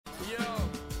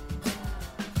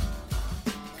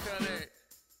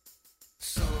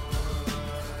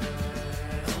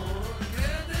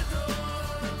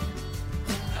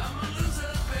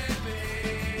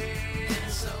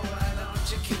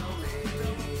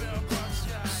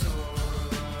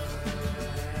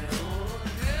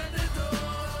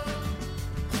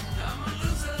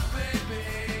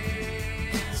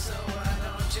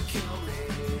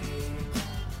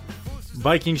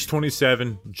Vikings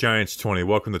 27, Giants 20.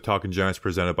 Welcome to Talking Giants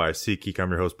presented by SeatGeek. I'm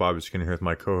your host, Bobby Skinner, here with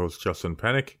my co-host, Justin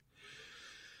Pennick.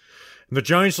 The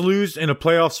Giants lose and a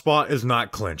playoff spot is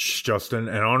not clinched, Justin.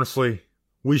 And honestly,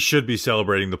 we should be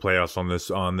celebrating the playoffs on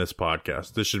this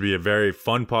podcast. This should be a very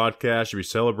fun podcast. Should be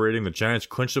celebrating the Giants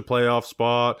clinched the playoff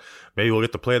spot. Maybe we'll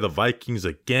get to play the Vikings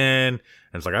again.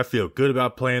 And it's like, I feel good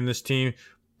about playing this team.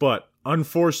 But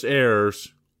unforced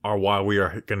errors are why we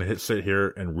are going to sit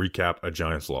here and recap a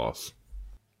Giants loss.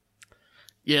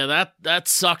 Yeah, that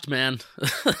sucked, man.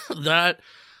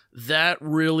 That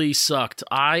really sucked.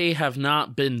 I have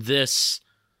not been this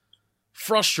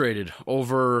frustrated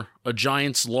over a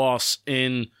Giants loss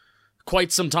in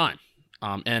quite some time.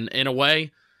 And in a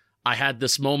way, I had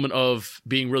this moment of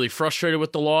being really frustrated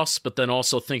with the loss, but then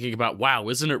also thinking about, wow,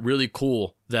 isn't it really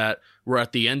cool that we're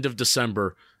at the end of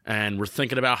December and we're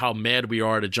thinking about how mad we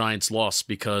are at a Giants loss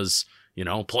because, you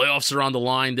know, playoffs are on the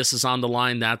line, this is on the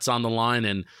line, that's on the line,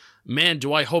 and man,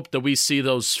 do I hope that we see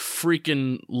those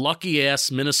freaking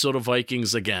lucky-ass Minnesota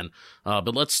Vikings again.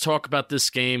 But let's talk about this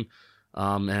game.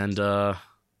 Yeah,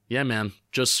 man,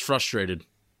 just frustrated.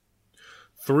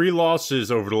 3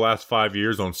 losses over the last 5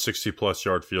 years on 60-plus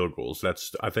yard field goals.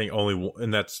 That's, I think, only in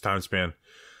that time span,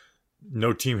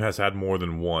 no team has had more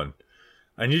than 1.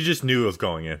 And you just knew it was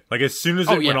going in. Like, as soon as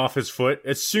it went off his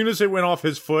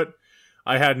foot,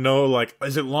 I had no, like,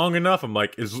 is it long enough? I'm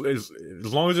like, as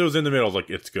long as it was in the middle, I was like,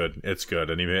 it's good.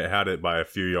 And he had it by a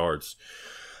few yards.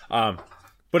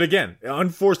 But again,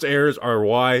 unforced errors are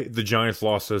why the Giants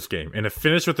lost this game. And it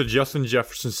finished with a Justin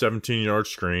Jefferson 17-yard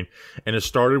screen, and it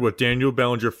started with Daniel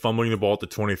Bellinger fumbling the ball at the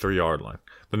 23-yard line.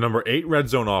 The number 8 red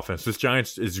zone offense. This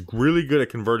Giants is really good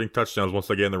at converting touchdowns once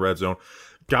they get in the red zone.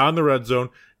 Got in the red zone,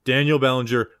 Daniel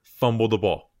Bellinger fumbled the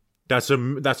ball. That's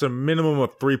a minimum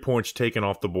of 3 points taken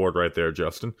off the board right there,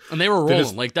 Justin. And they were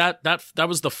rolling. Like that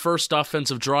was the first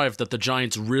offensive drive that the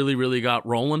Giants really, really got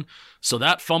rolling. So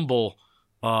that fumble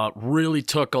really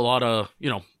took a lot of,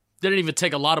 didn't even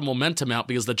take a lot of momentum out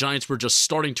because the Giants were just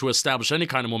starting to establish any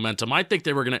kind of momentum. I think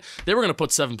they were gonna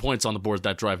put 7 points on the board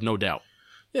that drive, no doubt.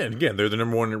 Yeah, and again, they're the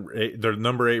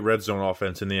number 8 red zone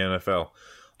offense in the NFL.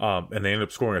 And they ended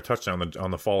up scoring a touchdown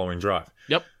on the following drive.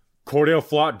 Yep. Cordell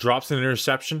Flott drops an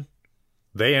interception.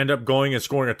 They end up going and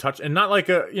scoring a touch, and not like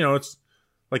it's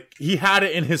like he had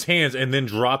it in his hands and then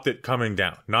dropped it coming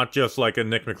down. Not just like a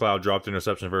Nick McLeod dropped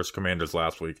interception versus Commanders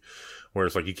last week, where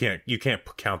it's like you can't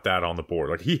count that on the board.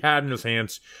 Like he had in his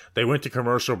hands. They went to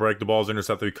commercial break. The ball's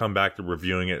intercepted. We come back to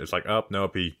reviewing it. It's like, oh,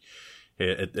 nope,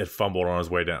 it fumbled on his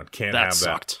way down. Can't have that.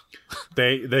 Sucked.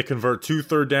 They convert 2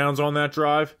 third downs on that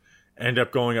drive. End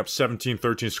up going up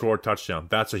 17-13, score a touchdown.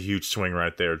 That's a huge swing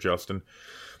right there, Justin.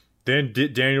 Then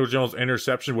Daniel Jones'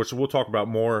 interception, which we'll talk about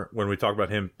more when we talk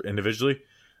about him individually.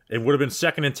 It would have been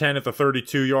 2nd and 10 at the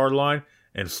 32-yard line.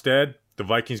 Instead, the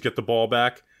Vikings get the ball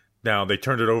back. Now, they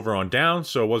turned it over on down,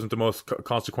 so it wasn't the most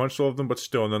consequential of them, but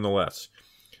still, nonetheless.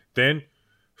 Then,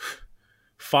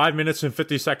 5 minutes and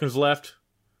 50 seconds left.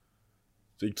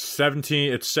 It's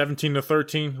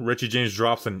 17-13. Richie James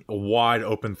drops a wide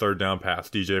open third down pass.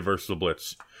 DJ versus the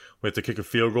blitz. We have to kick a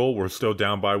field goal. We're still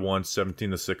down by 1,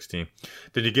 17-16.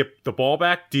 Then you get the ball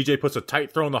back. DJ puts a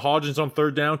tight throw in the Hodgins on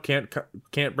third down.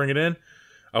 Can't bring it in.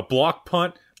 A block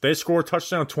punt. They score a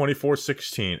touchdown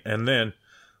 24-16. And then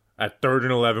at 3rd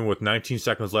and 11 with 19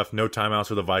 seconds left, no timeouts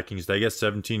for the Vikings. They get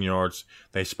 17 yards.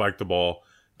 They spike the ball,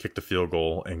 kick the field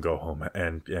goal, and go home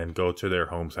and go to their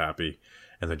homes happy.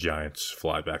 And the Giants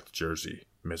fly back to Jersey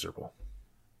miserable.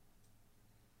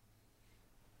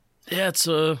 Yeah, it's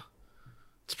a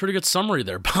pretty good summary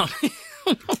there, Bobby.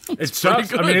 It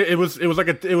sucks. I mean, it was like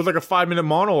a 5-minute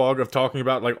monologue of talking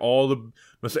about like all the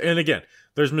and again,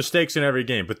 there's mistakes in every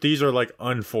game, but these are like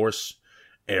unforced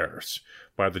errors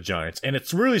by the Giants, and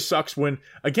it really sucks when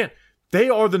again they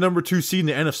are the number 2 seed in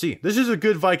the NFC. This is a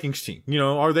good Vikings team.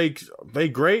 Are they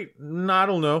great? I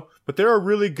don't know, but they're a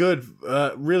really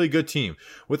good team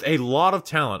with a lot of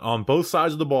talent on both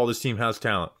sides of the ball. This team has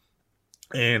talent,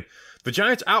 and the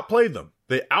Giants outplayed them.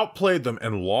 They outplayed them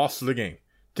and lost the game.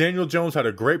 Daniel Jones had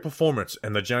a great performance,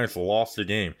 and the Giants lost the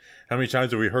game. How many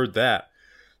times have we heard that?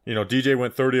 DJ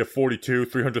went 30 of 42,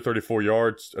 334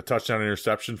 yards, a touchdown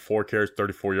interception, 4 carries,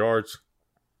 34 yards,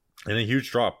 and a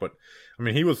huge drop. But, I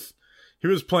mean, he was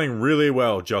playing really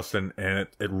well, Justin, and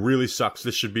it really sucks.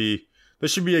 This should be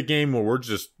a game where we're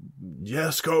just,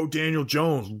 yes, go Daniel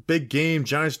Jones. Big game.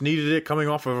 Giants needed it coming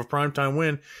off of a primetime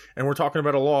win. And we're talking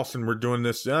about a loss, and we're doing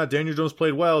this. Daniel Jones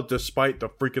played well despite the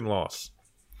freaking loss.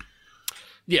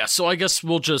 Yeah, so I guess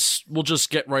we'll just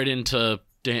get right into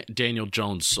Daniel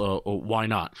Jones. Why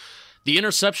not? The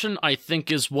interception, I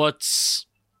think, is what's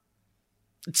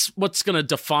going to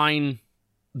define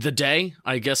the day,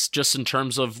 I guess, just in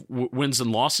terms of wins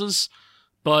and losses.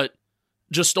 But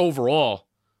just overall,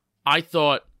 I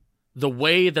thought the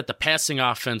way that the passing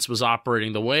offense was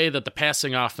operating, the way that the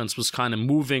passing offense was kind of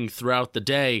moving throughout the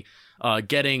day,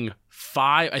 getting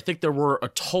I think there were a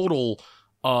total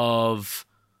of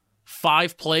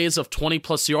 5 plays of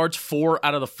 20-plus yards. 4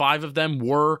 out of the 5 of them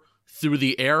were through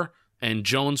the air, and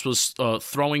Jones was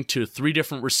throwing to 3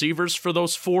 different receivers for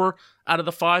those 4 out of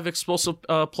the 5 explosive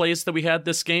plays that we had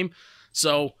this game.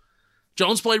 So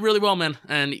Jones played really well, man.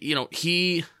 And,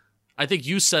 I think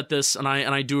you said this, and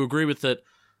I do agree with it.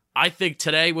 I think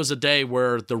today was a day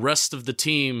where the rest of the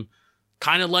team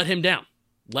kind of let him down.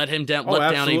 Let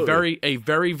down a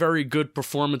very, very good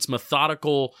performance,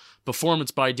 methodical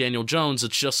performance by Daniel Jones.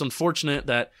 It's just unfortunate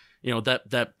that,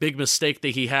 that big mistake that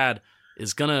he had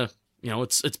is gonna,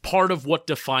 it's part of what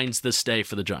defines this day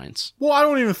for the Giants. Well, I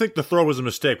don't even think the throw was a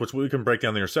mistake, which we can break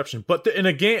down the interception. But in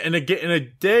a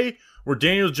day where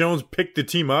Daniel Jones picked the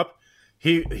team up,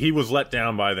 he was let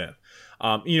down by them.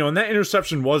 And that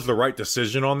interception was the right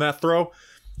decision on that throw.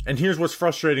 And here's what's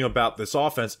frustrating about this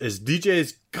offense is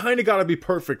DJ's kind of got to be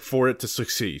perfect for it to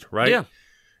succeed, right? Yeah.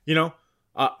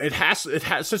 It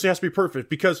essentially has to be perfect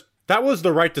because that was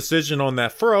the right decision on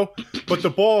that throw, but the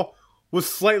ball was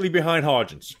slightly behind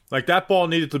Hodgins. Like that ball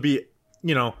needed to be,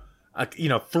 3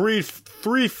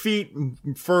 feet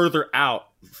further out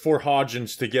for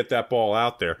Hodgins to get that ball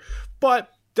out there.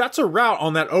 But that's a route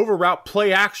on that over route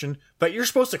play action that you're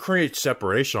supposed to create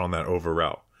separation on that over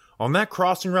route. On that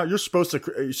crossing route, you're supposed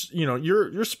to,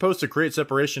 you're supposed to create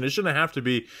separation. It shouldn't have to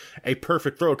be a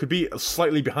perfect throw. It could be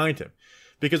slightly behind him,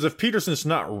 because if Peterson's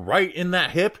not right in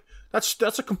that hip,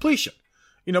 that's a completion.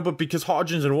 But because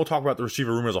Hodgins, and we'll talk about the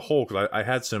receiver room as a whole, because I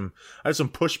had some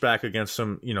pushback against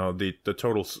some, the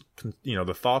total,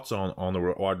 the thoughts on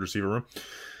the wide receiver room.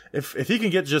 If he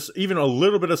can get just even a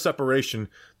little bit of separation,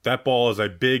 that ball is a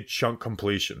big chunk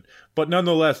completion. But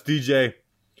nonetheless, DJ,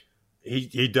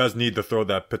 he does need to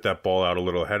put that ball out a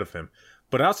little ahead of him.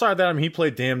 But outside that, he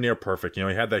played damn near perfect. He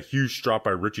had that huge drop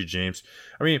by Richie James.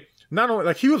 Not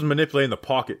only, he was manipulating the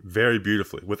pocket very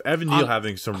beautifully, with Evan Neal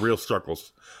having some real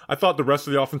struggles. I thought the rest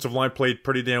of the offensive line played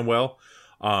pretty damn well.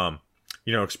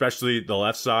 Especially the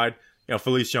left side.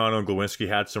 Feliciano and Glowinski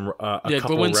had some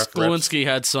couple of ref reps. Glowinski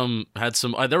had some.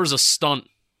 There was a stunt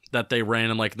that they ran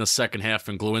in the second half,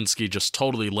 and Glowinski just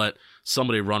totally let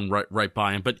somebody run right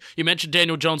by him. But you mentioned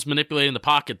Daniel Jones manipulating the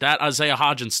pocket. That Isaiah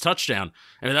Hodgins touchdown,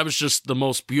 that was just the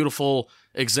most beautiful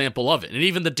example of it. And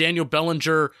even the Daniel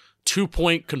Bellinger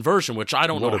 2-point conversion, which I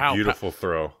don't know how. What a beautiful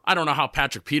throw. I don't know how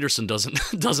Patrick Peterson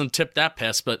doesn't tip that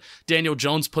pass, but Daniel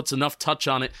Jones puts enough touch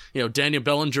on it. Daniel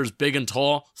Bellinger's big and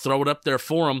tall, throw it up there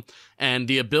for him, and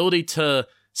the ability to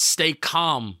stay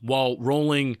calm while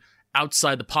rolling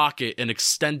outside the pocket and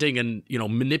extending and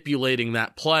manipulating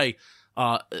that play.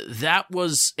 That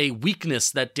was a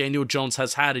weakness that Daniel Jones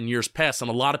has had in years past,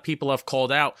 and a lot of people have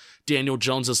called out Daniel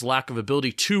Jones's lack of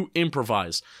ability to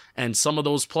improvise. And some of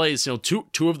those plays,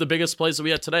 two of the biggest plays that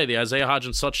we had today, the Isaiah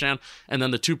Hodgins touchdown and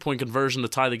then the 2-point conversion to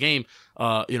tie the game,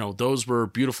 those were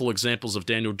beautiful examples of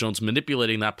Daniel Jones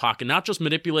manipulating that pocket, not just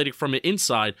manipulating from the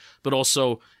inside, but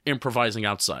also improvising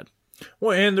outside.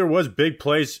 Well, and there was big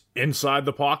plays inside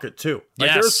the pocket too.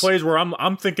 There's plays where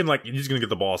I'm thinking he's going to get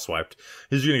the ball swiped.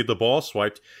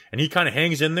 And he kind of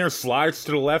hangs in there, slides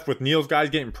to the left with Neal's guys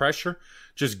getting pressure.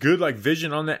 Just good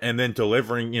vision on that, and then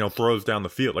delivering, throws down the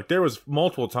field. There was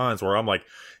multiple times where I'm like,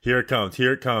 here it comes.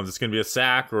 It's going to be a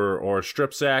sack or a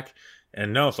strip sack.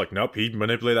 And no, it's nope, he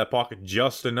manipulated that pocket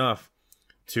just enough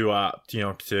to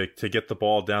get the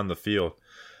ball down the field.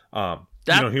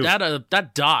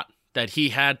 That dot that he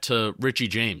had to Richie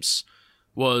James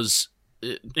was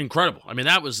incredible.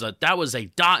 That was a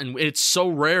dot, and it's so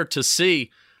rare to see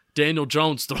Daniel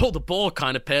Jones throw the ball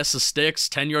kind of past the sticks,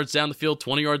 10 yards down the field,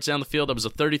 20 yards down the field. That was a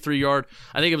 33-yard.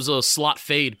 I think it was a slot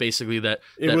fade, basically, they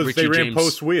ran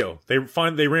post wheel. They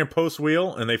ran post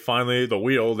wheel, and the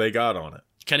wheel they got on it.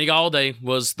 Kenny Galladay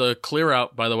was the clear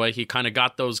out, by the way. He kind of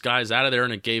got those guys out of there,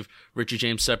 and it gave Richie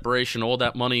James separation. All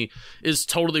that money is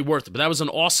totally worth it. But that was an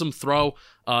awesome throw.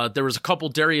 There was a couple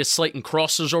Darius Slayton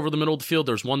crosses over the middle of the field.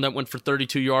 There's one that went for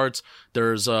 32 yards.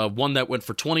 There's one that went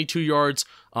for 22 yards.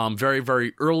 Very,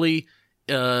 very early.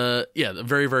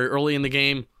 Very, very early in the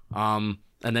game.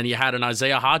 And then you had an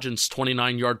Isaiah Hodgins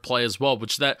 29-yard play as well,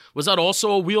 was that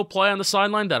also a wheel play on the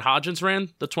sideline that Hodgins ran,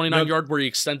 the 29-yard where he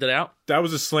extended out? That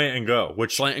was a slant and go.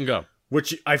 Which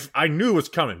I knew was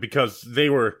coming because they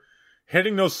were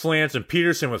hitting those slants and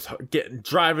Peterson was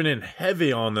driving in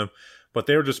heavy on them, but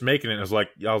they were just making it. I was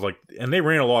like, and they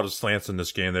ran a lot of slants in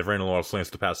this game. They've ran a lot of slants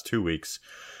the past 2 weeks.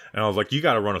 And I was like, you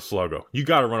got to run a slow go. You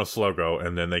got to run a slow go.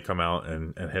 And then they come out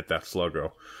and hit that slow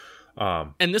go.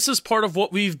 And this is part of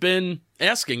what we've been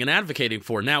asking and advocating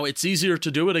for. Now, it's easier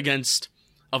to do it against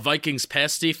a Vikings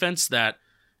pass defense that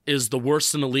is the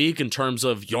worst in the league in terms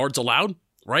of yards allowed,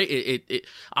 right?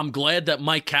 I'm glad that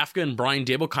Mike Kafka and Brian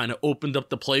Dable kind of opened up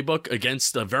the playbook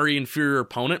against a very inferior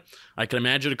opponent. I can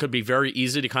imagine it could be very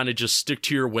easy to kind of just stick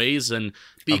to your ways and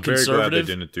be conservative. I'm very glad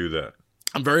they didn't do that.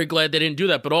 I'm very glad they didn't do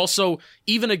that, but also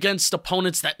even against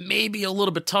opponents that may be a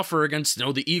little bit tougher against,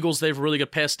 the Eagles, they have a really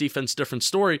good pass defense, different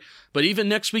story. But even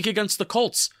next week against the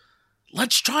Colts,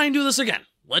 let's try and do this again.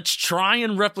 Let's try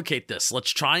and replicate this.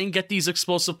 Let's try and get these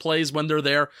explosive plays when they're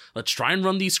there. Let's try and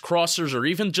run these crossers or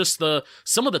even just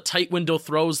some of the tight window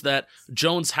throws that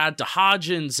Jones had to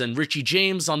Hodgins and Richie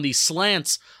James on these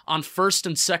slants on first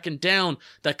and second down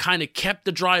that kind of kept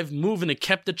the drive moving and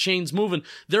kept the chains moving.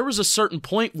 There was a certain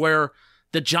point where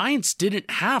the Giants didn't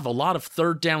have a lot of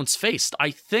third downs faced.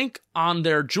 I think on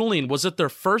their, Julian, was it their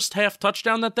first half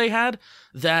touchdown that they had?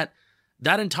 That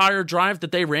entire drive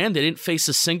that they ran, they didn't face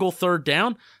a single third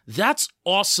down. That's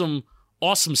awesome,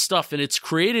 awesome stuff. And it's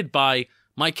created by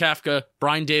Mike Kafka,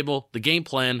 Brian Dable, the game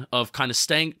plan of kind of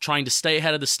trying to stay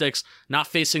ahead of the sticks, not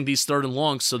facing these third and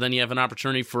longs, so then you have an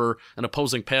opportunity for an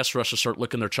opposing pass rush to start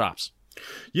licking their chops.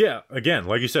 Yeah, again,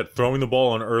 like you said, throwing the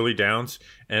ball on early downs,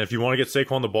 and if you want to get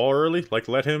Saquon the ball early,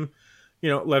 let him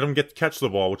catch the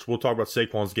ball, which we'll talk about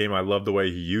Saquon's game. I love the way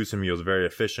he used him. He was very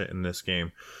efficient in this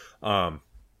game. So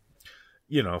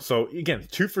again,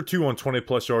 2 for 2 on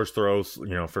 20-plus yards throws,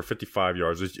 for 55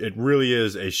 yards. It really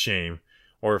is a shame,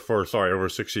 over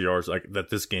 60 yards, that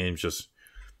this game just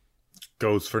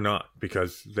goes for naught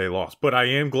because they lost. But I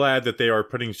am glad that they are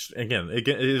putting, again, it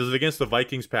is against the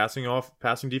Vikings passing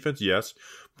defense, yes.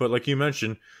 But like you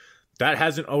mentioned, that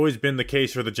hasn't always been the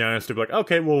case for the Giants to be like,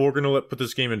 okay, well, we're going to put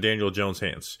this game in Daniel Jones'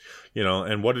 hands.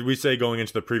 And what did we say going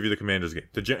into the preview of the Commanders game?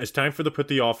 It's time to put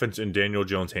the offense in Daniel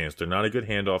Jones' hands. They're not a good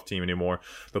handoff team anymore.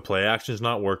 The play action is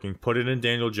not working. Put it in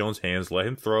Daniel Jones' hands. Let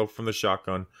him throw from the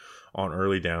shotgun on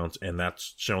early downs, and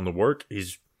that's shown to work.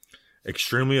 He's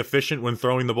extremely efficient when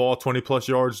throwing the ball 20-plus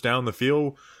yards down the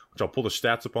field, which I'll pull the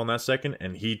stats up on that second,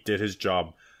 and he did his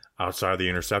job outside of the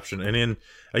interception. And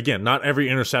again, not every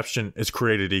interception is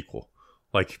created equal.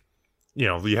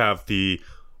 You have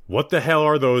what the hell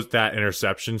are that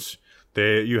interceptions?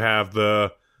 You have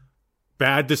the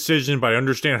bad decision, but I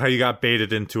understand how you got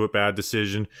baited into a bad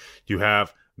decision. You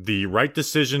have the right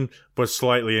decision, but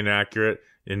slightly inaccurate.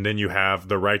 And then you have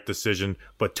the right decision,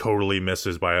 but totally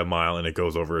misses by a mile and it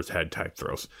goes over his head type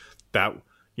throws. That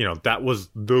was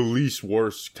the least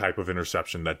worst type of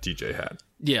interception that DJ had.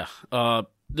 Yeah.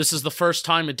 This is the first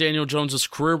time in Daniel Jones'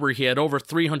 career where he had over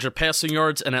 300 passing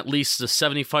yards and at least a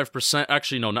 75%.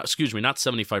 Actually, no, not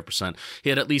 75%. He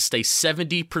had at least a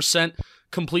 70%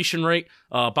 completion rate.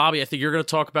 Bobby, I think you're going to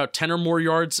talk about 10 or more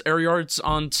air yards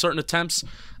on certain attempts.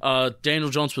 Daniel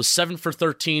Jones was 7 for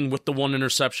 13 with the one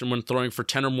interception when throwing for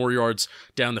 10 or more yards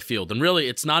down the field. And really,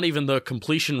 it's not even the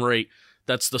completion rate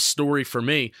that's the story for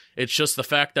me. It's just the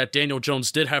fact that Daniel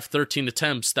Jones did have 13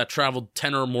 attempts that traveled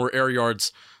 10 or more air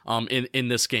yards in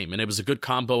this game. And it was a good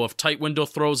combo of tight window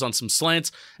throws on some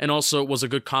slants, and also it was a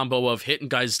good combo of hitting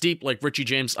guys deep like Richie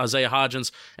James, Isaiah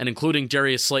Hodgins, and including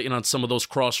Darius Slayton on some of those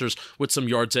crossers with some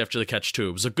yards after the catch too.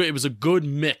 It was a good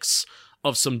mix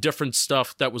of some different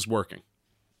stuff that was working.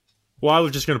 Well, I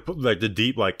was just going to put the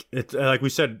deep, it's like we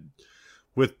said,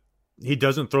 he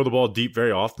doesn't throw the ball deep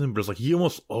very often, but it's he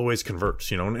almost always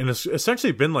converts, and it's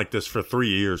essentially been like this for 3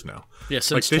 years now. Yeah,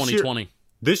 since 2020.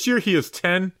 This year he is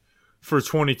 10 for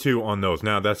 22 on those.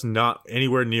 Now, that's not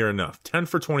anywhere near enough. 10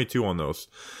 for 22 on those.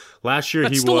 Last year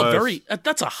that's still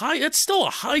a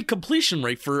high completion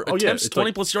rate for attempts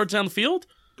 20-plus yards down the field.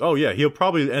 Oh, yeah. He'll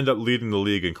probably end up leading the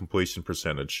league in completion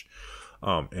percentage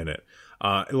in it.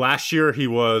 Last year he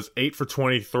was 8 for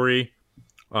 23.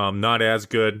 Not as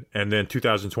good. And then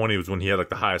 2020 was when he had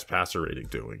the highest passer rating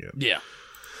doing it. Yeah.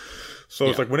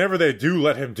 So it's whenever they do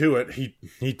let him do it,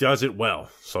 he does it well.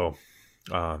 So,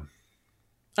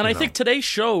 and I think today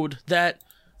showed that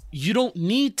you don't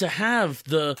need to have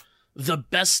the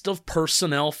best of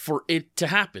personnel for it to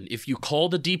happen. If you call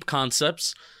the deep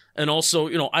concepts, and also,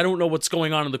 I don't know what's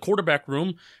going on in the quarterback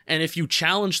room, and if you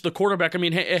challenge the quarterback,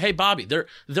 hey, Bobby,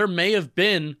 there may have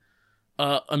been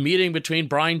a meeting between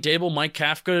Brian Dable, Mike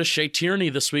Kafka, Shea Tierney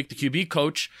this week, the QB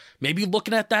coach, maybe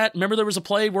looking at that. Remember there was a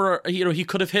play where he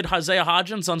could have hit Isaiah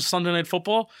Hodgins on Sunday Night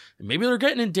Football? And maybe they're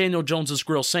getting in Daniel Jones's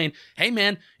grill saying, hey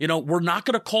man, we're not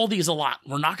going to call these a lot.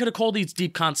 We're not going to call these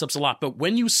deep concepts a lot. But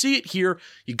when you see it here,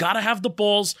 you got to have the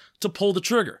balls to pull the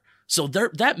trigger. So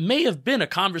that may have been a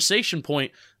conversation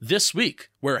point this week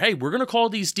where, hey, we're going to call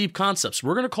these deep concepts.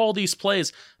 We're going to call these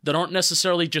plays that aren't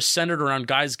necessarily just centered around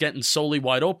guys getting solely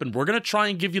wide open. We're going to try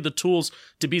and give you the tools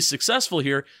to be successful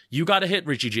here. You got to hit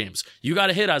Richie James. You got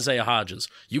to hit Isaiah Hodgins.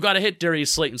 You got to hit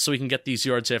Darius Slayton so he can get these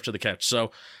yards after the catch.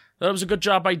 So that was a good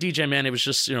job by DJ, man. It was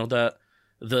just, that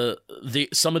the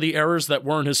some of the errors that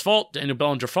weren't his fault. Daniel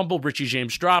Bellinger fumbled, Richie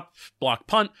James drop, block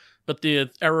punt, but the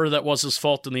error that was his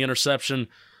fault in the interception,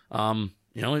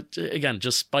 again,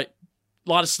 just by a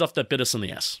lot of stuff that bit us in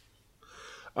the ass.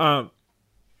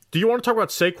 Do you want to talk about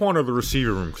Saquon or the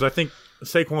receiver room? Because I think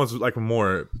Saquon's like a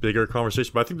more bigger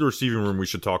conversation, but I think the receiving room we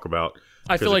should talk about.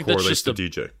 I feel like that's just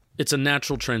DJ. It's a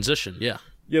natural transition. Yeah.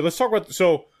 Yeah. Let's talk about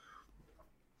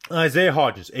Isaiah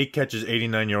Hodgins, 8 catches,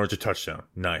 89 yards, a touchdown.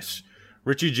 Nice.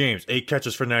 Richie James, 8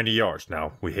 catches for 90 yards.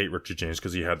 Now, we hate Richie James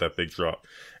because he had that big drop.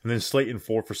 And then Slayton,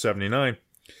 4 for 79.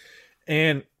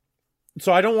 And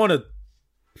so I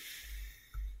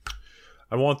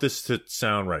want this to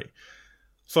sound right.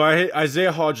 So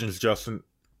Isaiah Hodgins, Justin,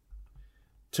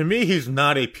 to me, he's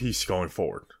not a piece going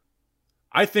forward.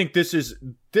 I think this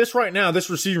right now, this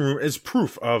receiving room is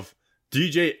proof of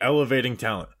DJ elevating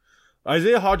talent.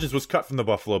 Isaiah Hodgins was cut from the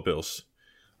Buffalo Bills.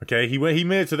 Okay, he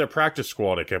made it to their practice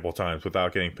squad a couple times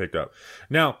without getting picked up.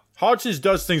 Now, Hodgins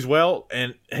does things well,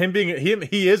 and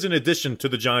he is an addition to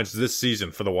the Giants this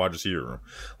season for the wide receiver room.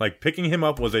 Like, picking him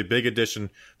up was a big addition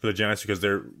for the Giants because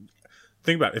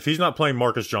think about it, if he's not playing,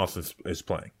 Marcus Johnson is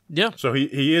playing. Yeah. So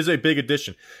he is a big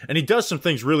addition. And he does some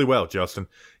things really well, Justin.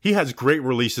 He has great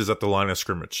releases at the line of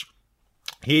scrimmage.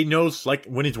 He knows, like,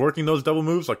 when he's working those double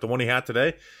moves, like the one he had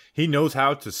today, he knows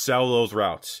how to sell those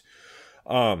routes.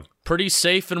 Pretty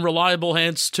safe and reliable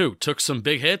hands too. Took some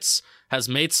big hits, has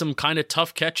made some kind of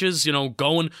tough catches,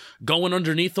 going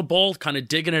underneath the ball, kind of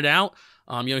digging it out.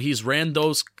 He's ran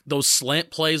those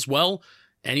slant plays well,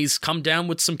 and he's come down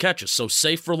with some catches. So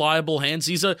safe, reliable hands.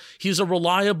 He's a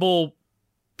reliable,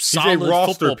 solid he's a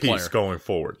roster football piece player going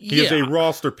forward. He is a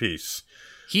roster piece.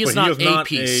 He is not a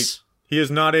piece. He is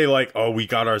not a we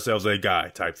got ourselves a guy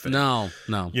type thing. No.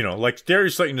 Like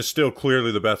Darius Slayton is still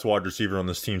clearly the best wide receiver on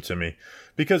this team to me,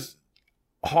 because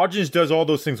Hodgins does all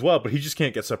those things well, but he just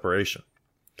can't get separation.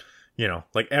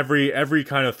 Like every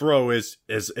kind of throw is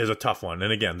a tough one.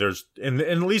 And again, there's and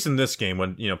at least in this game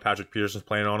when Patrick Peterson's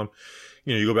playing on him,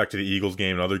 you go back to the Eagles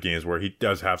game and other games where he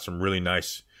does have some really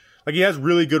nice, like he has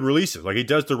really good releases. Like he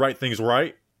does the right things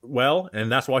well,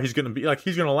 and that's why he's going to be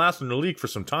he's going to last in the league for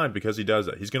some time because he does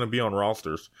that. He's going to be on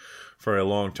rosters for a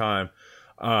long time.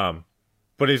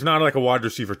 But he's not like a wide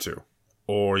receiver too,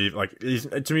 or to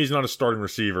me, he's not a starting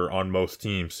receiver on most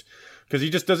teams because he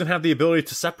just doesn't have the ability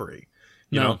to separate.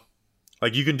 You know,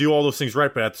 like you can do all those things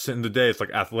right, but at the end of the day, it's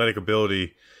like athletic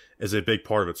ability is a big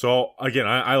part of it. So again,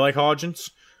 I like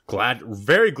Hodgins.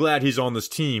 Very glad he's on this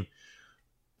team.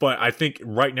 But I think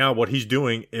right now what he's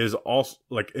doing is also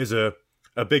is a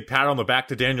big pat on the back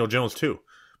to Daniel Jones too,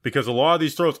 because a lot of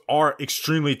these throws are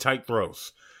extremely tight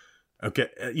throws. Okay,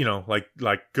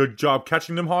 like good job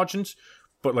catching them, Hodgins,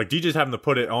 but like DJ's having to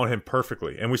put it on him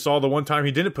perfectly. And we saw the one time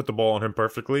he didn't put the ball on him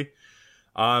perfectly.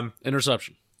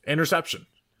 Interception.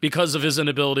 Because of his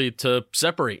inability to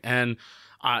separate. And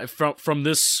from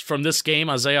this game,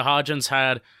 Isaiah Hodgins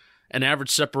had an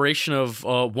average separation of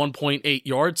 1.8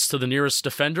 yards to the nearest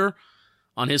defender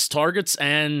on his targets.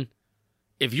 And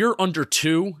if you're under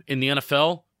 2 in the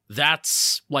NFL,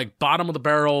 that's like bottom of the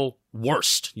barrel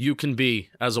worst you can be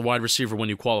as a wide receiver when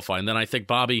you qualify. And then I think,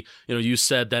 Bobby, you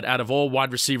said that out of all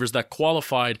wide receivers that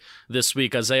qualified this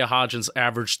week, Isaiah Hodgins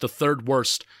averaged the 3rd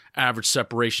worst average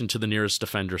separation to the nearest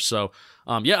defender. So,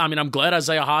 I'm glad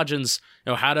Isaiah Hodgins,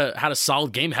 had a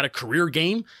solid game, had a career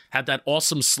game, had that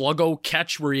awesome sluggo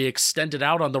catch where he extended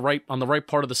out on the right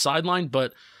part of the sideline.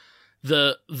 But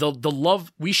the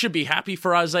love, we should be happy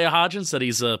for Isaiah Hodgins that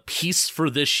he's a piece for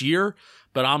this year.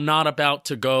 But I'm not about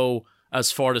to go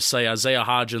as far to say Isaiah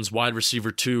Hodgins, wide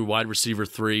receiver 2, wide receiver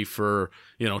 3 for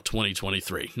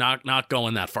 2023. Not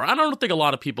going that far. I don't think a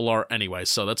lot of people are anyway.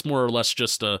 So that's more or less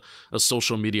just a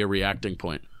social media reacting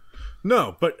point.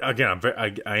 No, but again,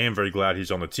 I am very glad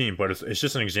he's on the team. But it's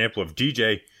just an example of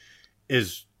DJ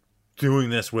is doing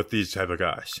this with these type of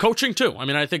guys. Coaching too. I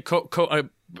mean, I think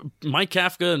Mike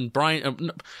Kafka and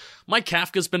Brian. Mike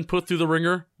Kafka's been put through the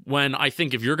ringer. When I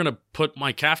think if you're going to throw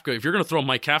Mike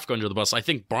Kafka under the bus, I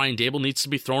think Brian Dable needs to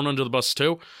be thrown under the bus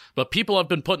too. But people have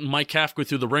been putting Mike Kafka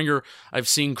through the ringer. I've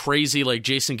seen crazy like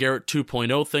Jason Garrett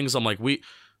 2.0 things. I'm like,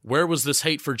 where was this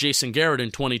hate for Jason Garrett in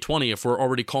 2020 if we're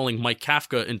already calling Mike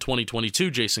Kafka in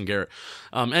 2022 Jason Garrett?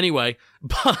 Anyway,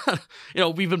 but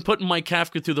we've been putting Mike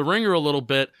Kafka through the ringer a little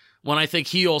bit. when I think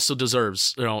he also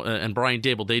deserves, and Brian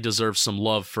Dable, they deserve some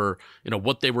love for,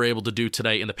 what they were able to do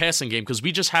today in the passing game, because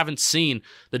we just haven't seen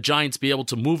the Giants be able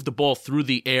to move the ball through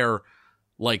the air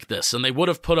like this. And they would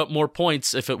have put up more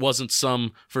points if it wasn't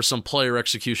for some player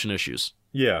execution issues.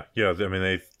 Yeah. I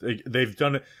mean, they've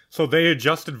done it. So they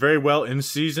adjusted very well in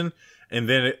season. And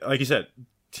then, like you said,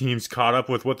 teams caught up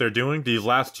with what they're doing. These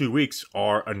last 2 weeks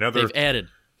are another. They've added.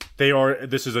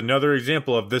 This is another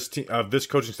example of this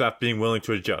coaching staff being willing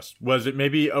to adjust. Was it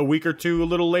maybe a week or two a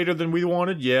little later than we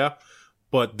wanted? Yeah,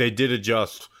 but they did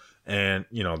adjust, and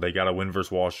they got a win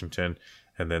versus Washington,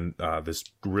 and then this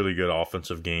really good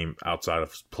offensive game outside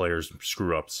of players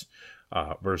screw ups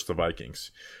versus the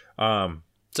Vikings.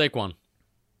 Saquon.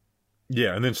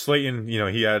 Yeah, and then Slayton.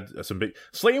 He had some big.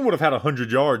 Slayton would have had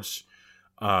 100 yards.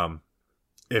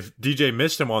 If DJ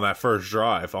missed him on that first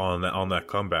drive on that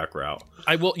comeback route.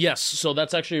 Yes, so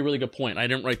that's actually a really good point. I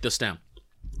didn't write this down.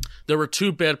 There were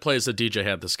 2 bad plays that DJ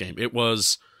had this game. It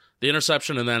was the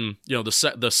interception, and then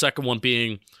the second one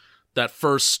being that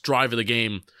first drive of the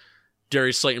game.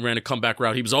 Darius Slayton ran a comeback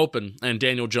route. He was open, and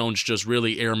Daniel Jones just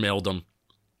really airmailed him.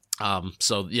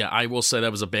 So yeah, I will say that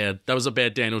was a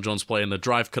bad Daniel Jones play, and the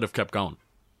drive could have kept going.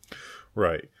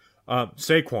 Right,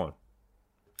 Saquon.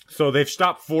 So they've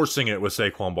stopped forcing it with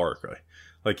Saquon Barkley.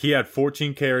 Like, he had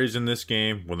 14 carries in this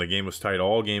game when the game was tight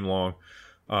all game long.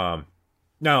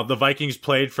 Now, the Vikings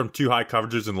played from 2 high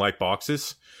coverages and light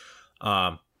boxes.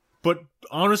 But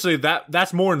honestly,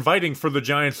 that's more inviting for the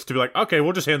Giants to be like, okay,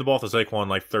 we'll just hand the ball to Saquon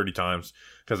like 30 times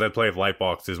because they play with light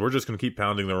boxes. We're just going to keep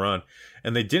pounding the run.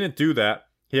 And they didn't do that.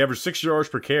 He averaged 6 yards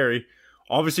per carry.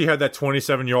 Obviously had that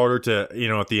 27-yarder to,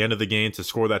 at the end of the game to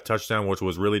score that touchdown, which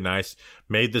was really nice.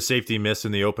 Made the safety miss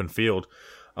in the open field.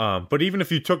 But even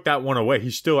if you took that one away, he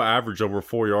still averaged over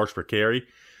 4 yards per carry.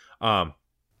 And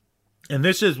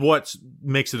this is what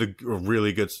makes it a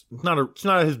really good. It's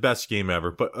not his best game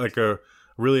ever, but like a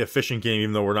really efficient game.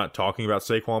 Even though we're not talking about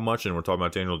Saquon much, and we're talking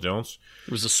about Daniel Jones.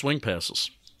 It was the swing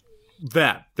passes.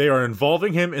 That they are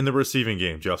involving him in the receiving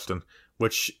game, Justin.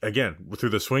 Which, again, through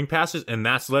the swing passes, and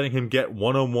that's letting him get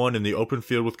one-on-one in the open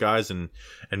field with guys and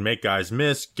make guys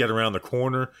miss, get around the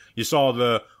corner. You saw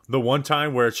the one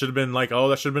time where it should have been like,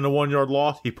 that should have been a 1-yard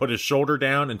loss. He put his shoulder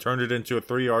down and turned it into a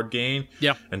 3-yard gain.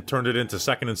 Yeah. And turned it into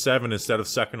 2nd and 7 instead of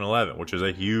 2nd and 11, which is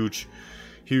a huge,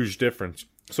 huge difference.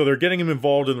 So they're getting him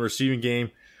involved in the receiving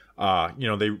game.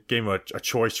 They gave him a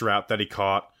choice route that he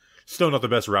caught. Still not the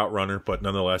best route runner, but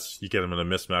nonetheless, you get him in a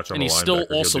mismatch on the linebacker. And he still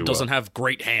also doesn't have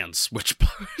great hands, which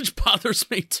bothers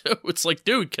me too. It's like,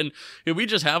 dude, can we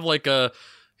just have like a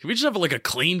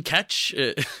clean catch?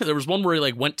 There was one where he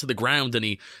like went to the ground and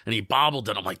he bobbled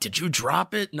it. I'm like, did you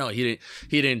drop it? No, he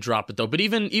didn't drop it though. But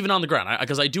even on the ground,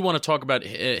 because I do want to talk about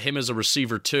him as a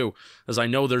receiver too, as I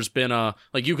know there's been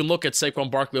you can look at Saquon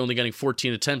Barkley only getting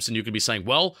 14 attempts and you could be saying,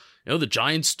 well, the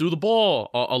Giants threw the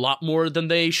ball a lot more than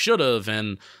they should have,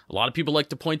 and a lot of people like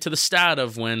to point to the stat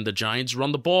of when the Giants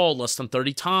run the ball less than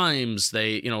 30 times,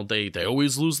 they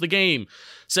always lose the game.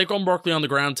 Saquon Barkley on the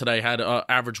ground today had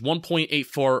averaged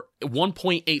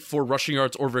 1.84 rushing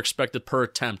yards over expected per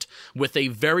attempt, with a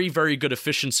very, very good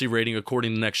efficiency rating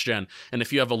according to Next Gen. And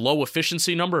if you have a low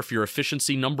efficiency number, if your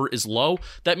efficiency number is low,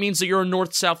 that means that you're a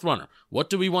north-south runner. What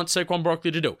do we want Saquon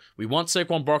Barkley to do? We want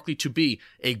Saquon Barkley to be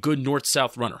a good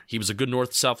north-south runner. He was a good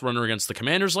north-south runner against the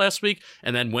Commanders last week,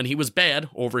 and then when he was bad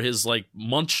over his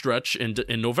month stretch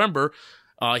in November,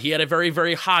 he had a very,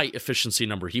 very high efficiency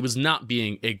number. He was not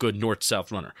being a good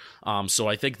north-south runner. So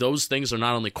I think those things are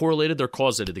not only correlated, they're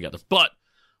causated together. But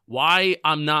why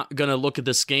I'm not going to look at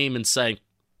this game and say,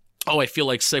 I feel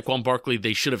like Saquon Barkley,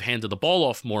 they should have handed the ball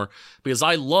off more, because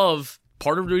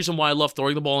part of the reason why I love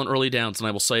throwing the ball in early downs, and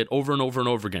I will say it over and over and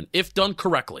over again, if done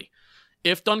correctly,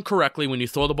 when you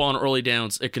throw the ball in early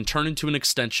downs, it can turn into an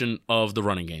extension of the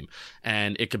running game.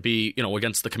 And it could be,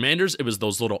 against the Commanders, it was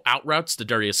those little out routes to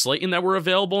Darius Slayton that were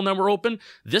available and that were open.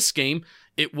 This game,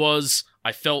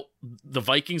 I felt the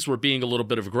Vikings were being a little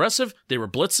bit aggressive. They were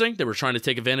blitzing. They were trying to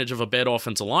take advantage of a bad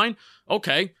offensive line.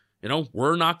 Okay,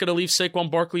 we're not going to leave Saquon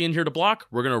Barkley in here to block.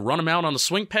 We're going to run him out on a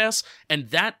swing pass. And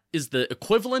that is the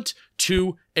equivalent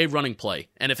to a running play.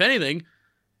 And if anything,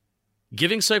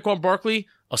 giving Saquon Barkley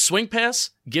a swing pass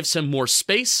gives him more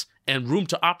space and room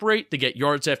to operate to get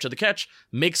yards after the catch,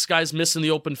 makes guys miss in the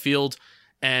open field,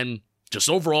 and just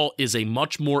overall is a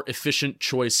much more efficient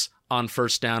choice on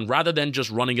first down rather than just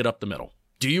running it up the middle.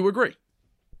 Do you agree?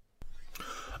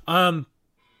 I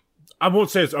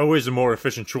won't say it's always a more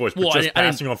efficient choice, but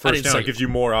passing on first down gives you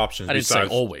more options. I didn't say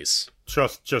always.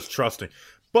 Just trusting.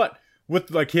 But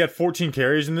he had 14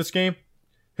 carries in this game.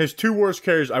 His 2 worst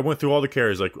carries, I went through all the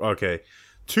carries, okay,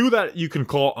 two that you can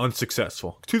call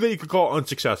unsuccessful.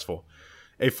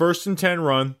 A 1st and 10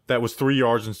 run that was 3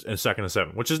 yards and 2nd and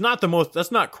 7, which is not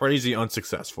that's not crazy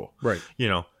unsuccessful. Right.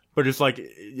 But it's like,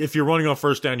 if you're running on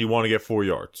 1st down, you want to get 4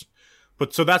 yards.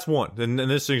 But so that's one. And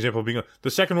this example being,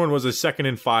 the second one was a 2nd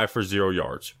and 5 for 0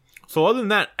 yards. So other than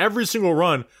that, every single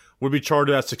run would be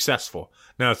charted as successful.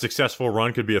 Now, a successful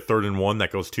run could be a 3rd and 1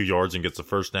 that goes 2 yards and gets the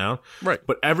 1st down. Right.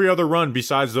 But every other run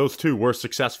besides those two were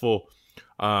successful.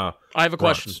 I have a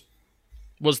question.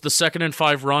 Was the 2nd and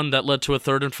 5 run that led to a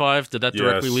 3rd and 5? Did that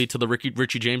directly lead to the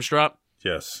Richie James drop?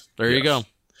 Yes. There you go.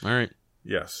 All right.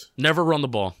 Yes. Never run the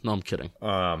ball. No, I'm kidding.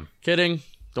 Kidding.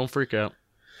 Don't freak out.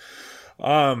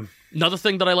 Another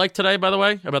thing that I like today, by the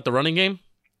way, about the running game,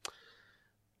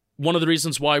 one of the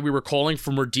reasons why we were calling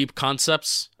for more deep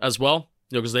concepts as well,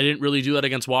 because they didn't really do that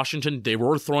against Washington. They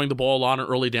were throwing the ball a lot on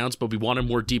early downs, but we wanted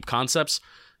more deep concepts.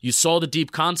 You saw the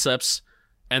deep concepts,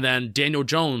 and then Daniel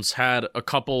Jones had a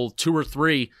couple, 2 or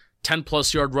 3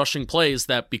 10-plus yard rushing plays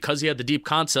that, because he had the deep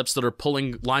concepts that are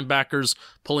pulling linebackers,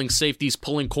 pulling safeties,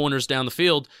 pulling corners down the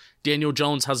field, Daniel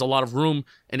Jones has a lot of room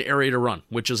and area to run,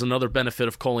 which is another benefit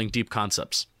of calling deep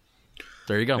concepts.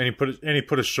 There you go. And he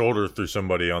put his shoulder through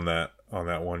somebody on that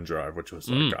one drive, which was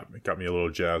got me a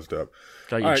little jazzed up.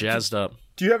 Got you jazzed up.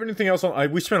 Do you have anything else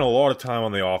on? We spent a lot of time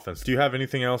on the offense. Do you have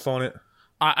anything else on it?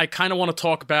 I kind of want to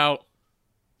talk about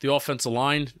the offensive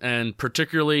line, and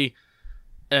particularly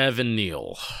Evan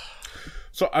Neal.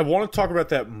 So I want to talk about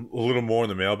that a little more in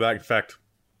the mailbag. In fact,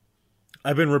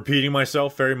 I've been repeating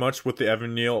myself very much with the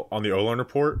Evan Neal on the O-line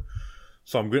report.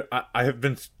 So I have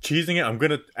been teasing it. I'm going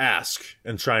to ask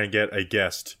and try and get a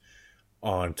guest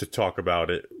on to talk about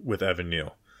it with Evan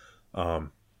Neal.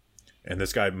 And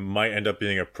this guy might end up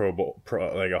being a Pro Bowl,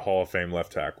 like a Hall of Fame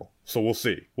left tackle. So we'll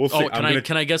see. We'll see.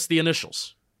 Can I guess the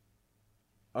initials?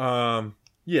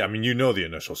 Yeah, I mean, you know the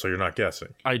initials, so you're not guessing.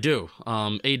 I do.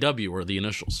 AW are the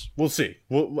initials. We'll see.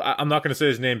 I'm not going to say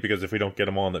his name, because if we don't get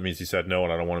him on, that means he said no,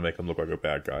 and I don't want to make him look like a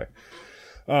bad guy.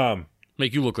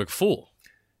 Make you look like a fool.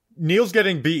 Neal's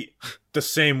getting beat the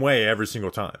same way every single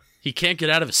time. He can't get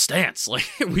out of his stance. Like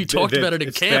we talked about it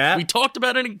in camp. We talked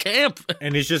about it in camp.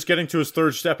 And he's just getting to his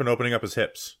 3rd step and opening up his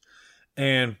hips.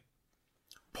 And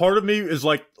part of me is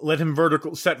like, let him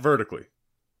set vertically.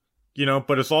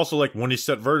 But it's also like, when he's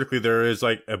set vertically, there is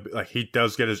like he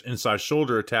does get his inside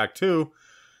shoulder attacked too.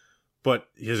 But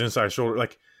his inside shoulder,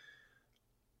 like,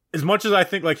 as much as I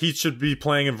think like he should be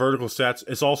playing in vertical sets,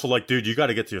 it's also like, dude, you got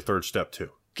to get to your 3rd step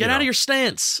too. Get out of your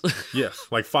stance. Yes,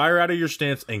 like fire out of your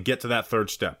stance and get to that 3rd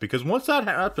step. Because once that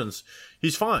happens,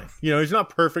 he's fine. He's not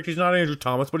perfect. He's not Andrew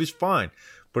Thomas, but he's fine.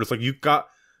 But it's like, you got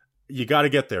to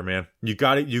get there, man. You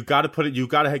got to put it. You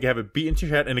got to have it beat into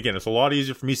your head. And again, it's a lot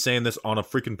easier for me saying this on a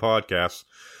freaking podcast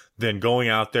than going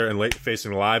out there and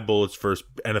facing live bullets first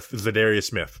and Zadarius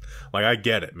Smith. Like, I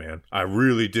get it, man. I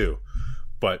really do.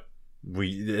 But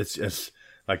it's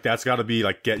like, that's got to be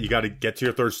like, you got to get to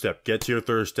your 3rd step. Get to your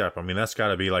 3rd step. I mean, that's got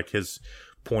to be like his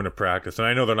point of practice. And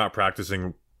I know they're not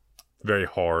practicing very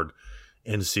hard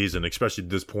in season, especially at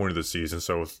this point of the season.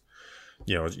 So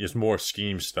it's more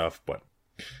scheme stuff. But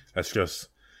that's just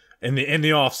in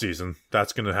the off season.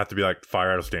 That's going to have to be like,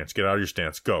 fire out of stance. Get out of your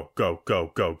stance. Go.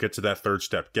 Get to that 3rd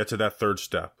step. Get to that 3rd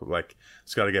step. Like,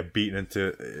 it's got to get beaten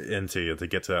into you to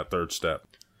get to that 3rd step.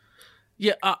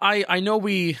 Yeah, I know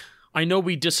we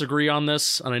disagree on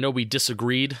this, and I know we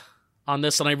disagreed on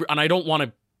this, and I don't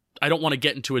want to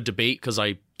get into a debate, because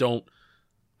I don't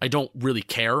really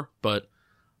care, but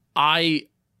I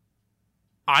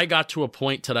got to a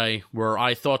point today where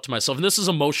I thought to myself, and this is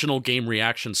emotional game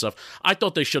reaction stuff, I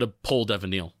thought they should have pulled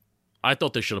Evan Neal. I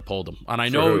thought they should have pulled him, and I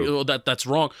know that's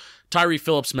wrong. Tyree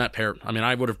Phillips, Matt Parrott. I mean,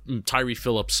 I would have Tyree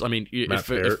Phillips. I mean,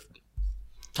 if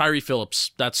Tyree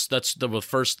Phillips, that's the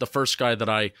first guy that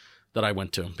I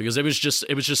went to, because it was just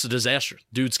a disaster.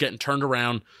 Dude's getting turned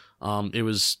around. It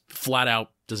was flat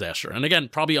out disaster. And again,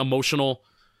 probably emotional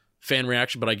fan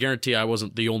reaction, but I guarantee I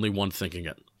wasn't the only one thinking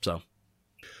it. So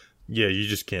yeah, you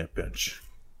just can't bench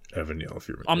Evan Neal if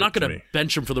you're. I'm not going to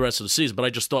bench him for the rest of the season, but I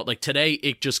just thought, like, today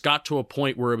it just got to a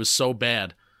point where it was so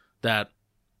bad that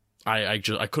I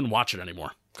couldn't watch it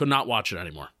anymore. Could not watch it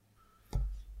anymore.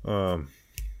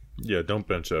 Yeah, don't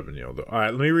bench Evan Neal though. All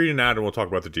right, let me read an ad and we'll talk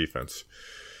about the defense.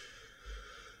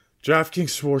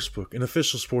 DraftKings Sportsbook, an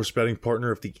official sports betting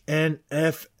partner of the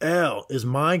NFL, is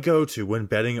my go-to when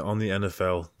betting on the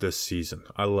NFL this season.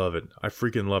 I love it. I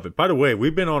freaking love it. By the way,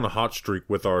 we've been on a hot streak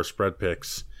with our spread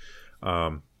picks.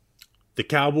 The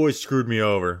Cowboys screwed me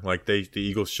over. Like, the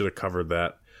Eagles should have covered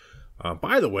that.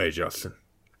 By the way, Justin,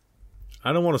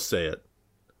 I don't want to say it,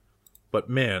 but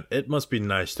man, it must be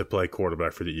nice to play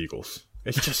quarterback for the Eagles.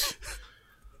 It's just...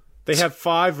 They have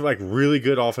 5 like really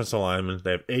good offensive linemen.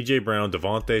 They have A.J. Brown,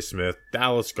 Devontae Smith,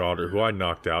 Dallas Goedert, who I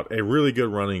knocked out. A really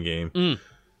good running game.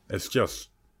 It's just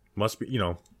must be,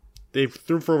 they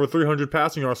threw for over 300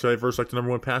 passing yards today versus like the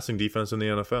number 1 passing defense in the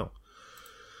NFL.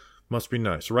 Must be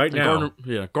nice. Right now,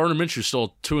 Gardner Minshew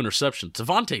stole 2 interceptions.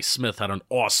 Devontae Smith had an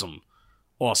awesome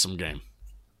game.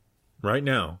 Right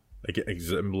now,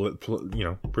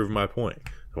 proving my point.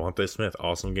 Devontae Smith,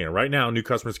 awesome game. Right now, new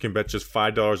customers can bet just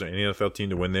 $5 on any NFL team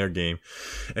to win their game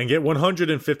and get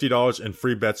 $150 in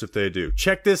free bets if they do.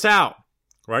 Check this out.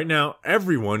 Right now,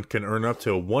 everyone can earn up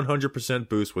to a 100%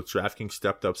 boost with DraftKings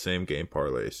stepped-up same-game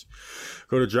parlays.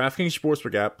 Go to DraftKings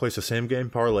Sportsbook app, place a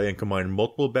same-game parlay, and combine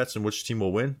multiple bets on which team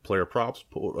will win, player props,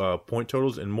 point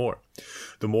totals, and more.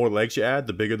 The more legs you add,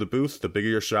 the bigger the boost, the bigger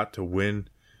your shot to win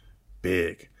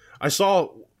big. I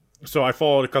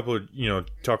followed a couple of,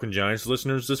 Talking Giants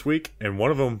listeners this week, and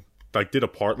one of them, did a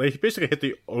parlay. He basically hit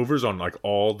the overs on,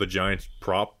 all the Giants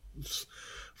props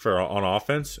on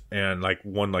offense, and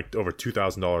won over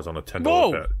 $2,000 on a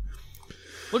 $10 bet.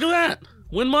 Look at that!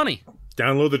 Win money.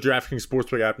 Download the DraftKings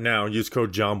Sportsbook app now and use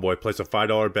code JOHNBOY. Place a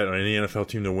 $5 bet on any NFL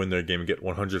team to win their game and get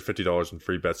 $150 in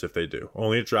free bets if they do.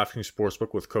 Only at DraftKings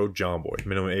Sportsbook with code JOHNBOY.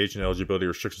 Minimum age and eligibility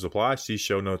restrictions apply. See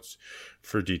show notes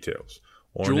for details.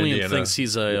 Julian thinks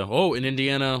he's in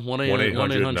Indiana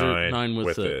 1-800-9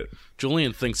 with it.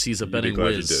 Julian thinks he's a betting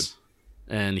whiz,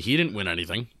 and he didn't win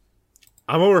anything.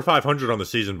 I'm over 500 on the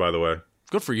season, by the way.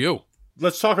 Good for you.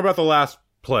 Let's talk about the last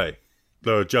play,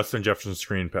 the Justin Jefferson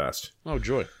screen pass. Oh,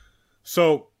 joy.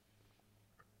 So,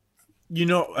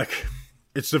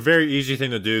 it's a very easy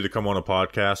thing to do to come on a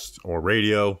podcast or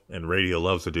radio, and radio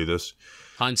loves to do this.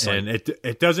 Hindsight. And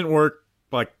it doesn't work.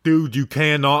 Dude, you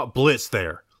cannot blitz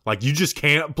there. You just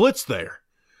can't blitz there.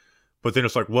 But then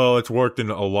it's it's worked in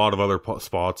a lot of other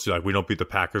spots. We don't beat the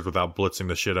Packers without blitzing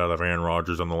the shit out of Aaron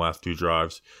Rodgers on the last 2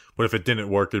 drives. But if it didn't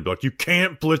work, it'd be you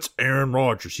can't blitz Aaron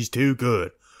Rodgers. He's too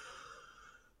good.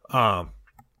 But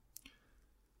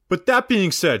that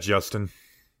being said, Justin,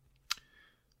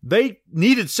 they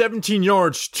needed 17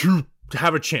 yards to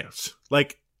have a chance.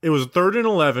 It was 3rd and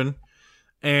 11,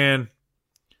 and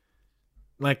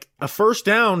a first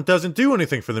down doesn't do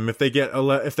anything for them if they get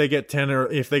 10 or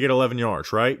if they get 11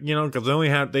 yards, right?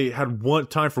 Because they had one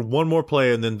time for one more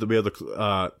play and then to be able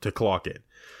to clock it.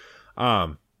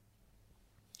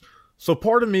 So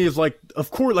part of me is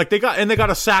of course, they got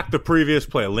a sack the previous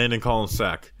play, a Landon Collins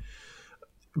sack.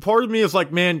 Part of me is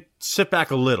man, sit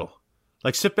back a little.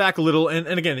 Sit back a little, and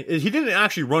again, he didn't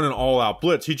actually run an all-out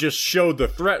blitz. He just showed the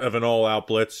threat of an all-out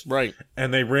blitz. Right.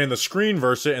 And they ran the screen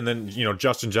versus it, and then,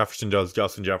 Justin Jefferson does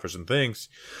Justin Jefferson things.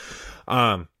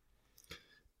 And,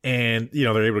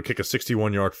 they're able to kick a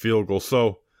 61-yard field goal.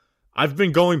 So, I've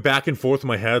been going back and forth in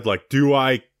my head, do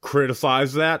I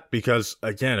criticize that? Because,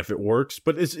 again, if it works,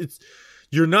 but it's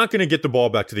you're not going to get the ball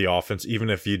back to the offense, even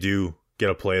if you do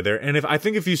get a play there. And I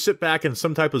think if you sit back in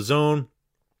some type of zone,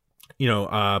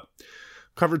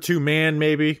 cover 2 man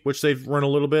maybe, which they've run a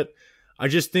little bit. I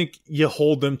just think you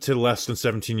hold them to less than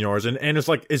 17 yards. And it's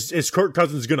is Kirk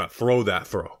Cousins going to throw that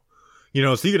throw?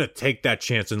 Is he going to take that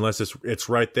chance unless it's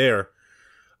right there?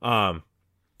 But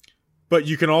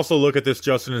you can also look at this,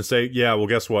 Justin, and say, yeah, well,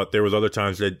 guess what? There was other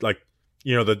times they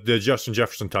the Justin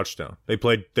Jefferson touchdown. They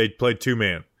played 2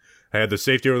 man. They had the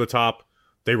safety over the top.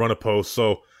 They run a post.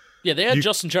 So yeah, they had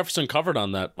Justin Jefferson covered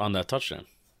on that touchdown,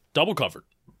 double covered.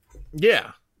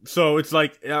 Yeah. So it's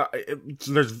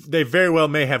they very well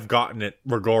may have gotten it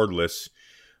regardless,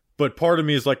 but part of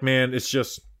me is man,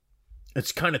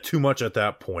 it's kind of too much at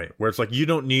that point where it's you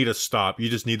don't need a stop, you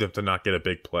just need them to not get a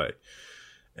big play,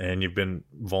 and you've been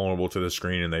vulnerable to the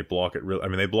screen, and they block it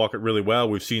they block it really well.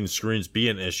 We've seen screens be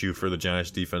an issue for the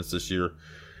Giants defense this year,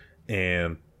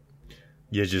 and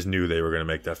you just knew they were going to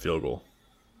make that field goal.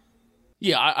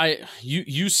 Yeah,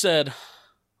 you said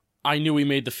I knew he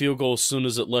made the field goal as soon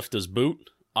as it left his boot.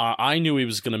 I knew he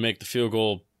was going to make the field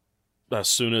goal as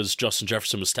soon as Justin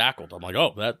Jefferson was tackled. I'm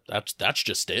that's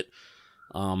just it.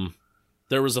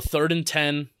 There was a 3rd and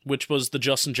 10, which was the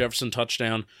Justin Jefferson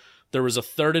touchdown. There was a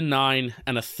 3rd and 9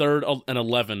 and a 3rd and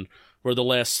 11, where the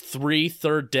last 3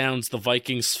 third downs the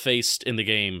Vikings faced in the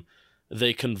game,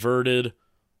 they converted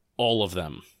all of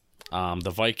them. The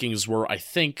Vikings were, I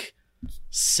think,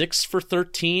 6 for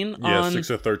 13. Yeah, 6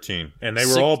 for 13, and they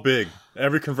were all big.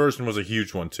 Every conversion was a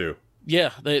huge one too.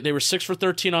 Yeah, they were 6 for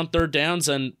 13 on 3rd downs,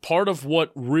 and part of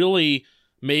what really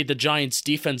made the Giants'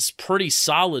 defense pretty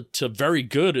solid to very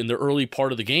good in the early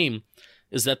part of the game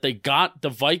is that they got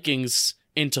the Vikings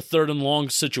into 3rd and long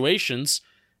situations,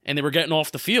 and they were getting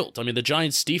off the field. The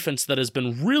Giants' defense that has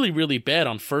been really, really bad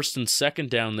on 1st and 2nd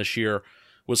down this year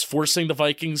was forcing the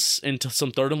Vikings into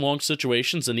some third and long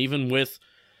situations, and even with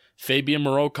Fabian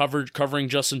Moreau covering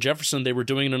Justin Jefferson, they were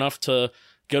doing enough to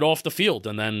get off the field.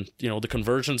 And then, the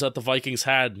conversions that the Vikings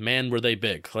had, man, were they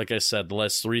big. Like I said, the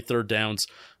last 3 third downs,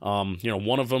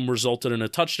 one of them resulted in a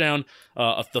touchdown.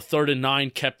 The 3rd and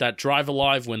 9 kept that drive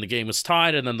alive when the game was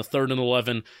tied. And then the 3rd and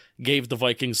 11 gave the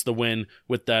Vikings the win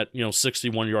with that,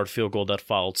 61-yard field goal that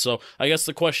followed. So I guess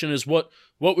the question is, what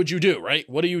would you do, right?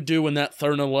 What do you do in that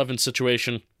 3rd and 11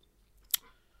 situation?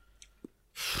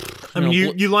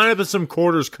 You line up in some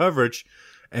quarters coverage,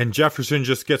 and Jefferson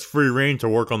just gets free reign to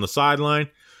work on the sideline.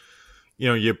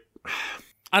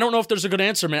 I don't know if there's a good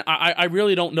answer, man. I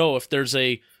really don't know if there's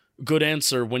a good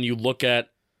answer when you look at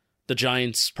the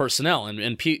Giants' personnel.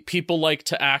 And people like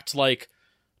to act like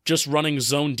just running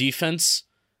zone defense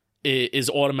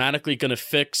is automatically going to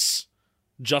fix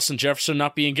Justin Jefferson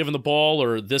not being given the ball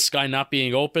or this guy not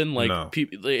being open. Like, no.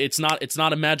 It's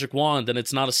not a magic wand, and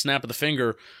it's not a snap of the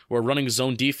finger where running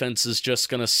zone defense is just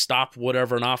going to stop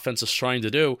whatever an offense is trying to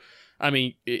do. I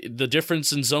mean, the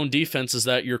difference in zone defense is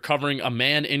that you're covering a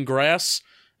man in grass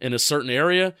in a certain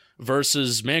area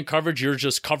versus man coverage. You're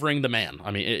just covering the man.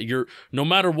 I mean, you're no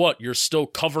matter what, you're still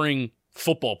covering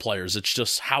football players. It's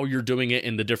just how you're doing it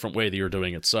in the different way that you're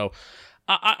doing it. So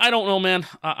I don't know, man.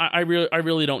 I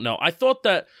really don't know. I thought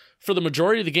that for the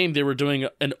majority of the game, they were doing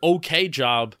an okay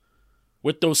job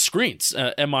with those screens.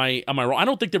 Am I wrong? I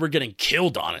don't think they were getting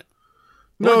killed on it.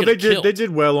 No, they did. They did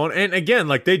well on, and again,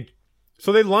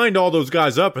 so they lined all those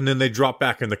guys up, and then they dropped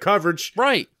back in the coverage.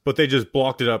 Right. But they just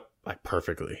blocked it up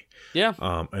perfectly. Yeah.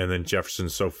 And then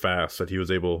Jefferson's so fast that he was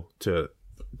able to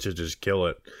just kill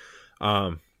it.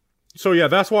 So yeah,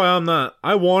 that's why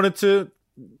I wanted to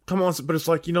come on, but it's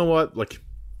like, you know what?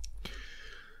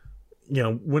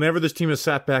 Whenever this team has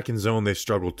sat back in zone, they've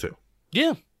struggled too.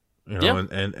 Yeah.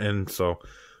 And so,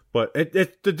 but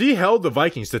the D held the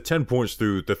Vikings to 10 points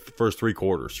through the first 3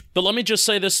 quarters. But let me just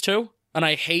say this too, and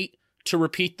I hate to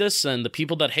repeat this, and the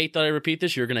people that hate that I repeat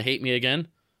this, you're going to hate me again.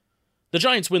 The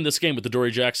Giants win this game with the Dory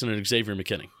Jackson and Xavier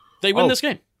McKinney. They win this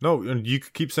game. No, you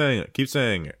keep saying it. Keep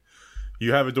saying it.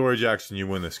 You have a Dory Jackson, you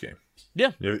win this game.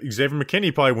 Yeah. Xavier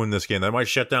McKinney probably win this game. That might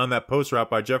shut down that post route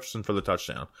by Jefferson for the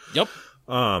touchdown. Yep.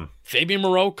 Fabian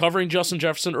Moreau covering Justin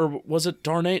Jefferson, or was it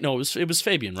Darnay? No, it was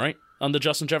Fabian, right? On the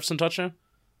Justin Jefferson touchdown?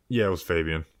 Yeah, it was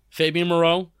Fabian. Fabian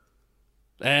Moreau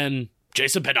and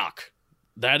Jason Pinnock.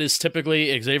 That is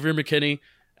typically Xavier McKinney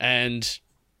and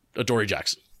Dory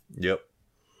Jackson. Yep.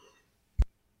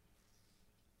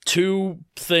 2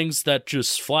 things that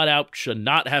just flat out should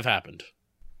not have happened.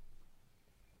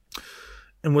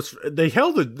 And they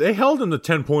held him to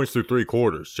 10 points through 3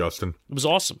 quarters, Justin. It was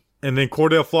awesome. And then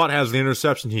Cordell Flott has the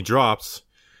interception he drops,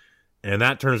 and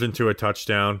that turns into a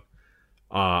touchdown.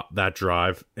 That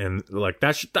drive, and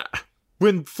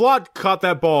when Flott caught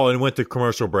that ball and went to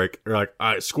commercial break, you're like,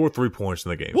 all right, score 3 points in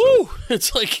the game. Woo! So. It's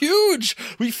huge.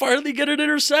 We finally get an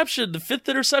interception, the 5th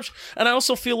interception. And I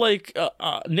also feel like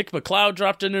Nick McLeod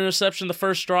dropped an interception the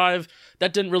first drive.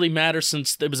 That didn't really matter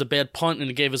since it was a bad punt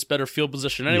and it gave us better field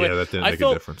position. Anyway, yeah, that didn't make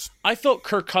a difference. I felt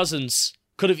Kirk Cousins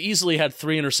could have easily had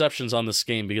 3 interceptions on this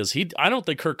game because I don't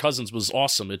think Kirk Cousins was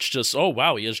awesome. It's just, oh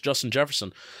wow, he has Justin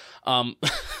Jefferson. I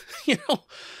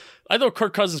thought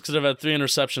Kirk Cousins could have had 3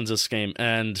 interceptions this game,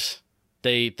 and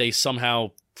they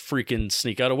somehow freaking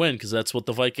sneak out a win because that's what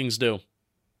the Vikings do.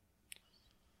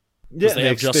 Yeah, they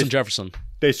have Justin Jefferson.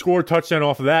 They score a touchdown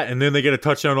off of that, and then they get a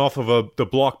touchdown off of the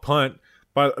block punt.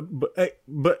 But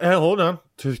hold on.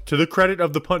 To the credit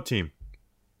of the punt team,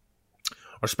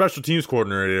 our special teams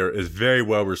coordinator is very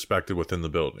well respected within the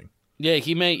building. Yeah,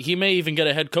 he may even get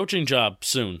a head coaching job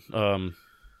soon.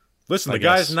 Listen, the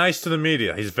guy's nice to the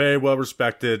media. He's very well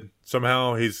respected.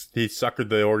 Somehow he suckered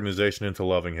the organization into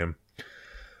loving him.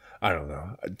 I don't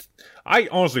know. I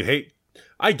honestly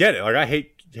I get it. I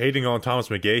hate hating on Thomas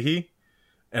McGahee,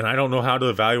 and I don't know how to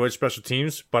evaluate special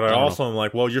teams, but I also am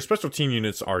like, well, your special team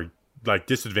units are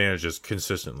disadvantages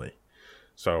consistently.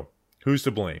 So who's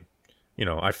to blame?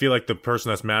 I feel like the person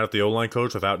that's mad at the O-line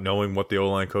coach without knowing what the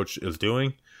O-line coach is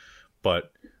doing,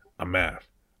 but I'm mad.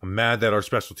 I'm mad that our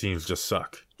special teams just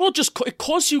suck. Well, it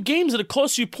costs you games and it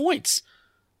costs you points.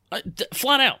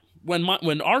 Flat out.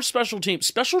 When our special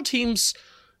teams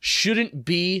shouldn't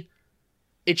be,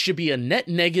 it should be a net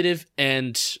negative,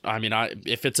 and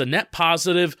if it's a net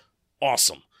positive,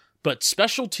 awesome. But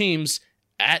special teams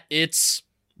at its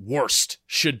worst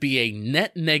should be a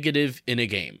net negative in a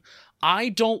game. I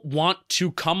don't want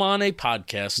to come on a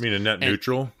podcast. You mean a net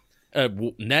neutral?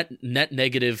 Net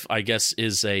negative, I guess,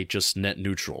 is just net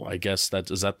neutral. I guess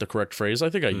is that the correct phrase? I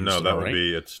think I used it. No, that would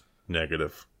be it's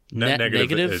negative. Net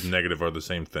negative and negative are the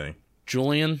same thing.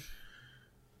 Julian,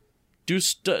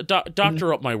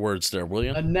 Doctor up my words there, will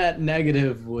you? A net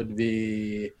negative would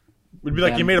be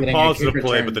like you made a positive kick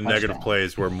play, return but the negative touchdown.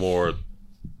 plays were more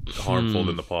harmful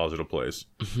than the positive plays.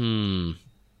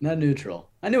 Net neutral.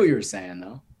 I knew what you were saying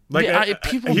though. Like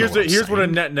people here's know what I'm here's what a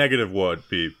saying. net negative would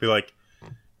be like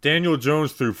Daniel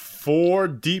Jones threw 4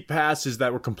 deep passes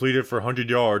that were completed for 100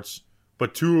 yards,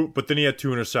 but then he had 2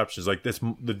 interceptions. Like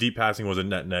the deep passing was a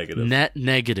net negative. Net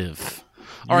negative.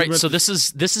 All right, so this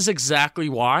is exactly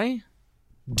why.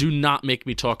 Do not make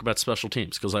me talk about special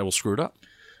teams because I will screw it up.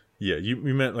 Yeah, you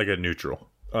meant like a neutral.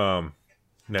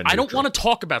 Net I don't want to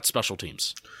talk about special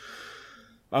teams.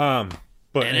 But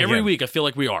every week I feel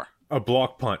like we are. A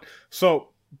block punt. So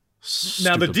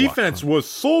now the defense was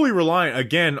solely reliant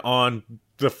again on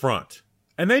the front,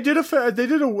 and they did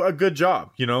a good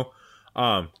job. You know,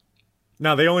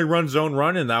 now they only run zone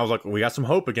run, and I was like, we got some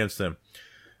hope against them.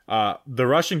 The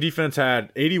rushing defense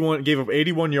gave up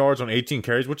 81 yards on 18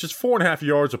 carries, which is 4.5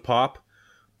 yards a pop,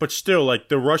 but still, like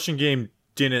the rushing game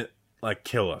didn't like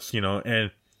kill us, you know.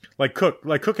 And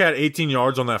Cook had 18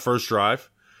 yards on that first drive,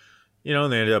 you know,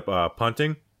 and they ended up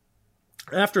punting.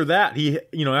 After that,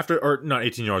 not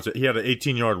 18 yards, he had an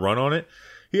 18-yard run on it.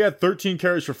 He had 13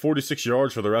 carries for 46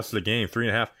 yards for the rest of the game,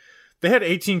 3.5. They had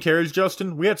 18 carries,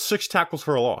 Justin. We had 6 tackles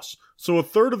for a loss. So a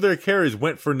third of their carries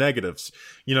went for negatives.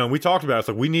 You know, we talked about it. It's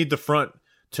like we need the front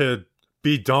to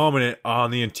be dominant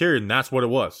on the interior, and that's what it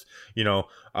was. You know,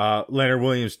 Leonard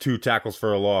Williams, 2 tackles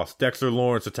for a loss. Dexter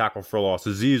Lawrence, a tackle for a loss.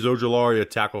 Azeez Ojulari, a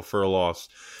tackle for a loss.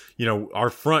 You know, our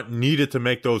front needed to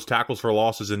make those tackles for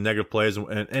losses and negative plays.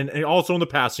 And also in the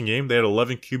passing game, they had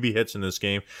 11 QB hits in this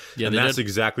game. Yeah, and that's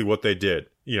exactly what they did.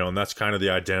 You know, and that's kind of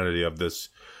the identity of this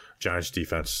Giants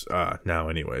defense now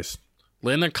anyways.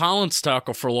 Landon Collins,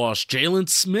 tackle for loss. Jalen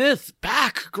Smith,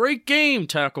 back. Great game,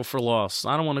 tackle for loss.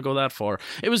 I don't want to go that far.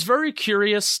 It was very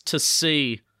curious to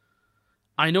see.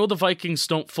 I know the Vikings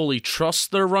don't fully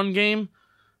trust their run game,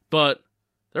 but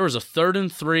there was a 3rd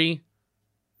and 3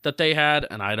 that they had,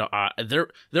 and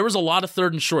there was a lot of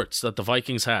 3rd and shorts that the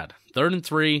Vikings had. 3rd and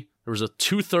 3, there was a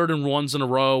 2 3rd and 1s in a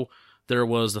row. There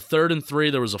was the 3rd and 3,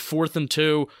 there was a 4th and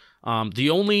 2. The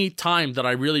only time that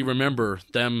I really remember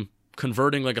them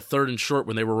converting like a 3rd and short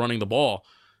when they were running the ball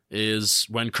is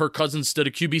when Kirk Cousins did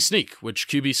a QB sneak, which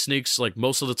QB sneaks like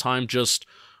most of the time just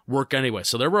work anyway.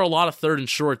 So there were a lot of 3rd and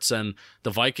shorts, and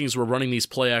the Vikings were running these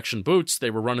play action boots.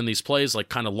 They were running these plays, like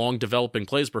kind of long developing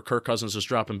plays where Kirk Cousins was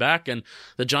dropping back, and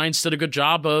the Giants did a good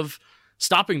job of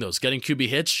stopping those, getting QB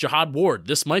hits. Jihad Ward,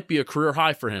 this might be a career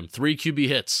high for him, 3 QB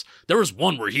hits. There was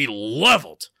one where he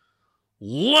leveled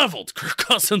Kirk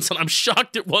Cousins, and I'm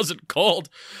shocked it wasn't called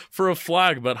for a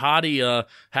flag, but Hottie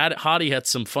had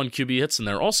some fun QB hits in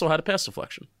there. Also had a pass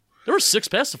deflection. There were 6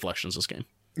 pass deflections this game.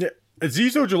 Yeah,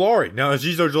 Azeez Ojulari. Now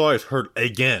Azeez Ojulari is hurt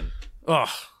again. Ugh.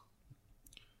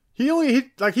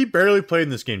 He barely played in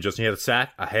this game. Justin, he had a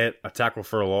sack, a hit, a tackle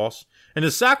for a loss, and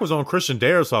his sack was on Christian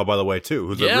Darrisaw, by the way, too,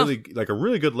 who's a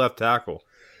really good left tackle.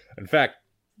 In fact,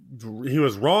 he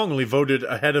was wrongly voted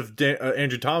ahead of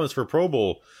Andrew Thomas for Pro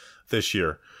Bowl this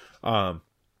year. And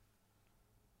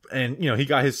you know, he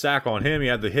got his sack on him. He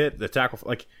had the hit, the tackle.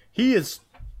 Like, he is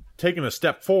taking a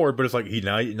step forward, but it's like he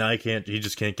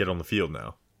just can't get on the field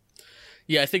now.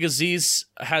 Yeah, I think Azeez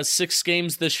has 6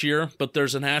 games this year, but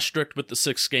there's an asterisk with the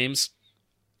 6 games.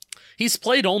 He's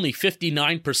played only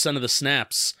 59% of the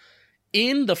snaps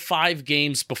in the 5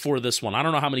 games before this one. I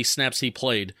don't know how many snaps he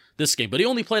played this game, but he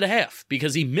only played a half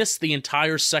because he missed the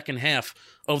entire second half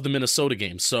of the Minnesota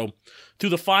game. So through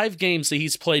the 5 games that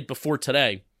he's played before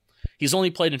today, he's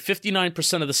only played in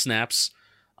 59% of the snaps.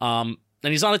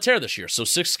 And he's on a tear this year. So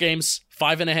 6 games,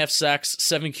 5.5 sacks,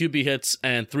 7 QB hits,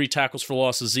 and 3 tackles for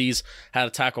loss. Azeez had a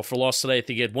tackle for loss today. I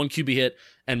think he had 1 QB hit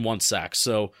and 1 sack.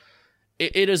 So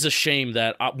it is a shame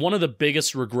that one of the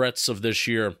biggest regrets of this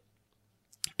year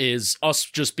is us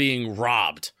just being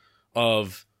robbed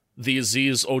of the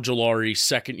Azeez Ojulari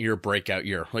second-year breakout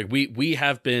year. Like we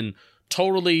have been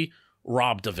totally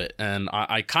robbed of it, and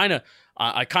I kind of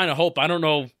hope, I don't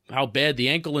know how bad the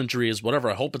ankle injury is, whatever.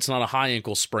 I hope it's not a high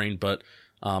ankle sprain, but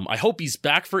I hope he's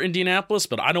back for Indianapolis,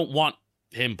 but I don't want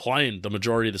him playing the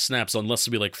majority of the snaps unless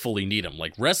we like fully need him.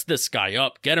 Like, rest this guy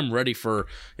up, get him ready for,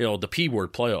 you know, the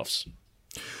P-word playoffs.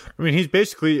 I mean, he's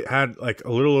basically had like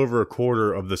a little over a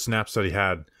quarter of the snaps that he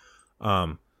had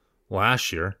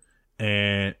last year,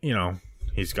 and you know,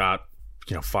 he's got,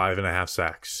 you know, 5.5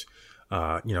 sacks.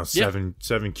 Seven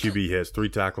QB hits, 3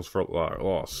 tackles for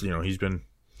loss. You know, he's been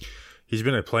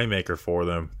a playmaker for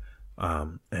them,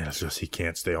 and it's just he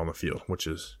can't stay on the field, which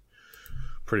is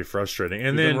pretty frustrating.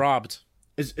 And We've then been robbed.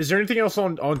 Is there anything else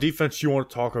on defense you want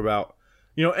to talk about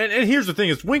You know, and here's the thing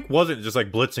is Wink wasn't just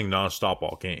like blitzing nonstop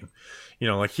all game. You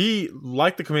know, like he,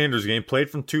 like the Commanders game, played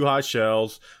from two high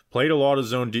shells, played a lot of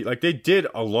zone D. Like they did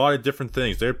a lot of different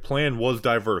things. Their plan was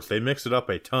diverse. They mixed it up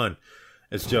a ton.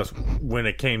 It's just when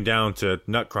it came down to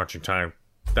nut crunching time,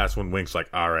 that's when Wink's like,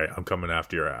 all right, I'm coming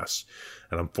after your ass.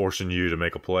 And I'm forcing you to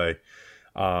make a play.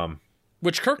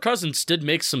 Which Kirk Cousins did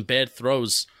make some bad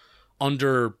throws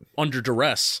under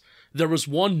duress. There was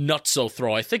one nutso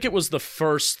throw. I think it was the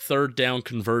first third down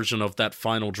conversion of that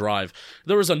final drive.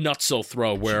 There was a nutso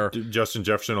throw where Justin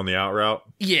Jefferson on the out route.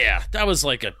 Yeah, that was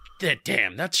like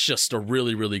damn, that's just a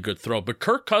really, really good throw. But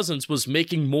Kirk Cousins was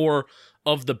making more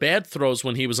of the bad throws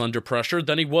when he was under pressure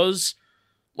than he was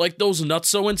like those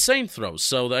nutso insane throws.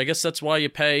 So I guess that's why you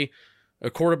pay a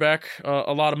quarterback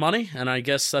a lot of money, and I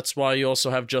guess that's why you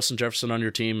also have Justin Jefferson on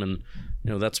your team, and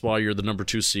that's why you're the number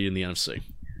 2 seed in the NFC.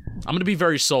 I'm going to be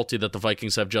very salty that the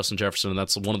Vikings have Justin Jefferson, and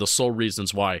that's one of the sole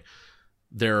reasons why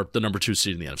they're the number 2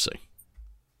 seed in the NFC.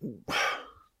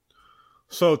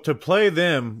 So to play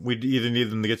them, we'd either need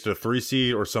them to get to the 3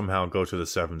 seed or somehow go to the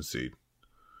 7 seed.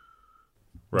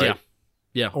 Right?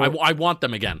 Yeah. I want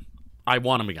them again. I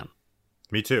want them again.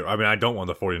 Me too. I mean, I don't want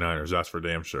the 49ers. That's for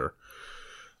damn sure.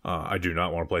 I do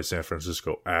not want to play San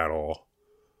Francisco at all.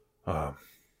 But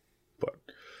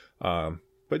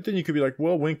then you could be like,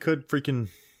 well, Wink could freaking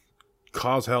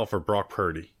cause hell for Brock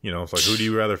Purdy. It's like, who do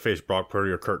you rather face, Brock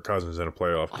Purdy or Kirk Cousins in a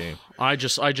playoff game? I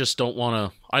just don't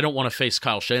want to. I don't want to face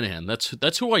Kyle Shanahan.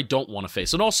 That's who I don't want to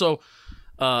face. And also,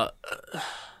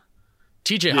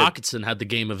 T.J. Hawkinson had the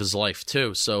game of his life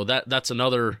too. So that's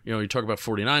another. You talk about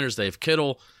 49ers. They have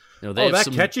Kittle. That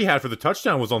catch he had for the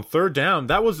touchdown was on third down.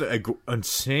 That was an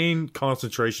insane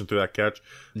concentration through that catch.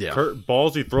 Yeah,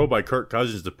 ballsy throw by Kirk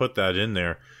Cousins to put that in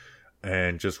there,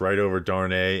 and just right over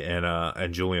Darnay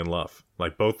and Julian Love.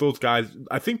 Like both those guys,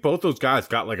 I think both those guys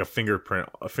got like a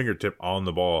fingertip on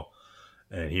the ball,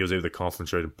 and he was able to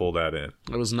concentrate and pull that in.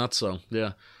 It was nuts. So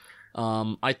yeah,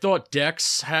 I thought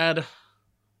Dex had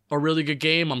a really good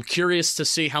game. I'm curious to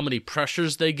see how many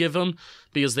pressures they give him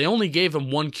because they only gave him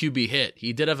one QB hit.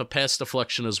 He did have a pass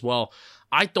deflection as well.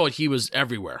 I thought he was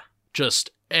everywhere,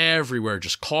 just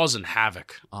causing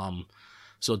havoc.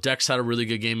 So Dex had a really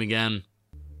good game again.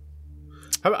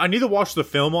 I need to watch the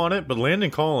film on it, but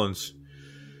Landon Collins,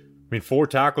 4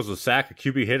 tackles, a sack, a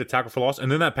QB hit, a tackle for loss,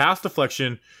 and then that pass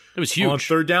deflection. It was huge on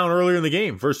third down earlier in the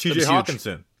game versus T.J.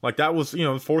 Hawkinson. Like that was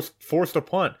forced a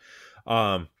punt.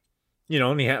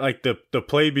 And he had like the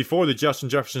play before the Justin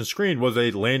Jefferson screen was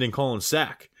a Landon Collins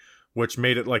sack, which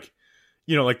made it like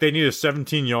they needed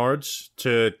 17 yards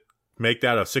to make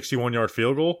that a 61-yard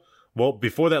field goal. Well,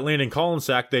 before that Landon Collins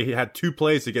sack, they had 2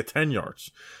 plays to get 10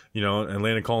 yards, and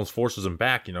Landon Collins forces them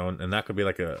back, and that could be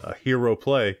like a hero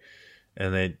play,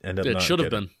 and they end up should have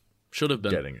been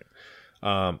getting it.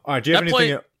 All right, do you have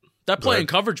anything? That play in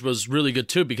coverage was really good,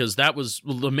 too, because that was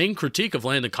the main critique of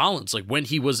Landon Collins. Like, when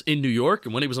he was in New York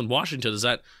and when he was in Washington, is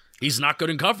that he's not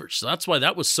good in coverage. So that's why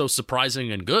that was so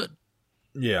surprising and good.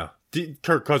 Yeah.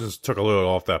 Kirk Cousins took a little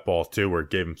off that ball, too, where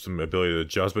it gave him some ability to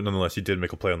adjust, but nonetheless, he did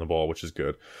make a play on the ball, which is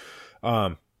good.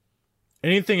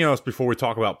 Anything else before we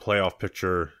talk about playoff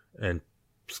picture and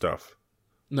stuff?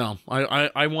 No,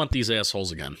 I want these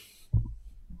assholes again.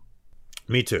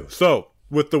 Me too. So,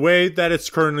 with the way that it's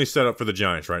currently set up for the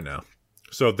Giants right now,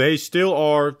 so they still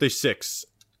are the 6th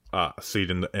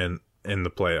seed in the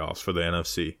playoffs for the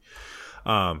NFC,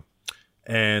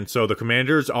 and so the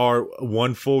Commanders are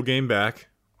 1 full game back.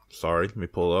 Sorry, let me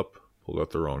pull up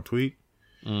the wrong tweet.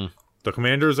 The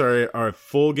Commanders are a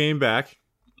full game back.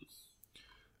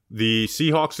 The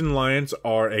Seahawks and Lions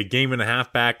are a game and a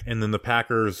half back, and then the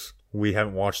Packers, we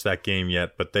haven't watched that game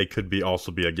yet, but they could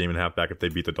also be a game and a half back if they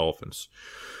beat the Dolphins.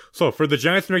 So for the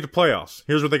Giants to make the playoffs,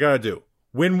 here's what they got to do: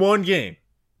 win 1 game,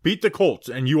 beat the Colts,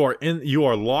 and you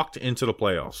are locked into the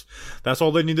playoffs. That's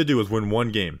all they need to do is win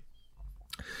 1 game.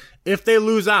 If they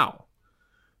lose out,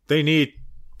 they need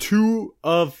 2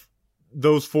 of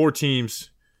those 4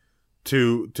 teams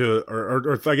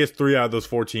or I guess 3 out of those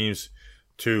 4 teams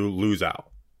to lose out.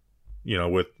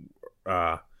 With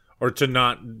or to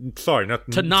not win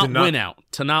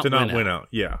out.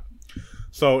 Yeah.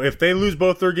 So if they lose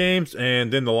both their games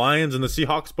and then the Lions and the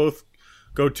Seahawks both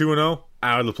go 2-0,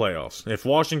 out of the playoffs. If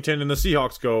Washington and the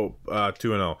Seahawks go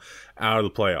 2-0, out of the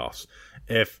playoffs.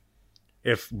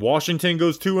 If Washington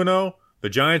goes 2-0, the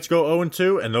Giants go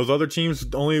 0-2, and those other teams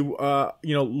only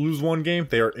lose 1 game,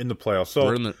 they are in the playoffs.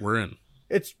 So we're in.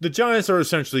 It's the Giants are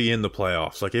essentially in the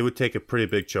playoffs. Like, it would take a pretty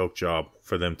big choke job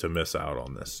for them to miss out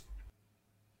on this.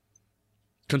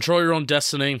 Control your own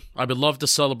destiny. I would love to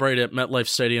celebrate at MetLife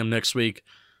Stadium next week.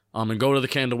 and go to the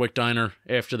Candlewick Diner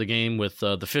after the game with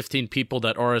the 15 people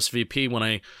that RSVP when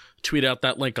I tweet out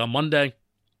that link on Monday.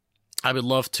 I would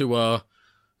love to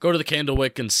go to the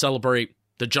Candlewick and celebrate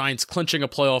the Giants clinching a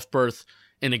playoff berth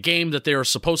in a game that they are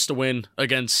supposed to win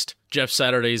against Jeff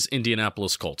Saturday's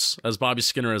Indianapolis Colts, as Bobby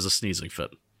Skinner has a sneezing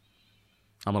fit.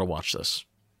 I'm going to watch this.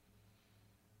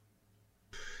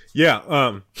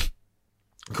 Yeah,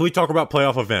 can we talk about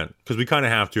playoff event? Because we kind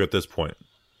of have to at this point.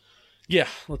 Yeah,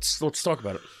 let's talk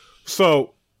about it.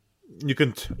 So,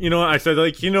 I said,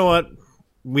 like, you know what?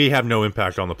 We have no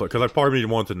impact on the play. Because part of me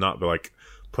wanted to not be like,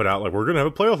 put out, like, we're going to have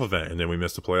a playoff event, and then we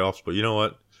miss the playoffs. But you know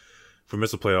what? If we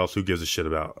miss the playoffs, who gives a shit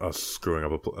about us screwing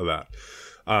up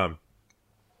that?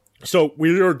 So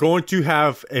we are going to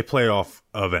have a playoff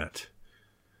event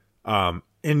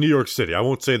in New York City. I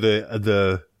won't say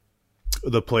the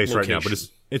place right now, but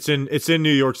it's in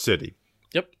New York City.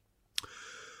 Yep.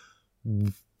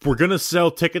 We're going to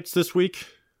sell tickets this week.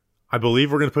 I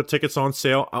believe we're going to put tickets on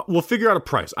sale. We'll figure out a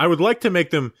price. I would like to make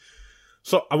them.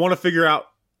 So I want to figure out,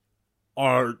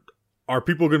 are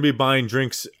people going to be buying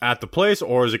drinks at the place,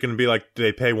 or is it going to be like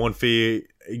they pay one fee,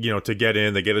 to get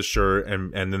in, they get a shirt,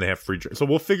 and then they have free drinks? So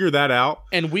we'll figure that out.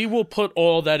 And we will put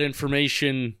all that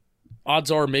information.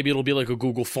 Odds are maybe it'll be like a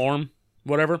Google form,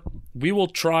 whatever. We will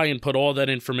try and put all that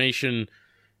information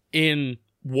in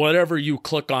whatever you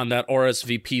click on that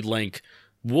RSVP link.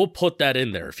 We'll put that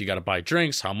in there if you got to buy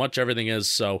drinks, how much everything is.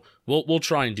 So we'll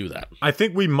try and do that. I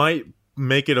think we might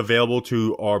make it available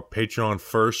to our Patreon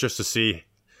first, just to see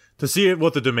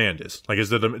what the demand is. Like,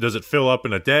 does it fill up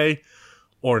in a day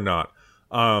or not?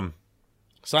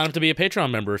 Sign up to be a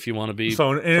Patreon member if you want to be.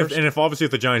 So, if obviously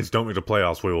if the Giants don't make the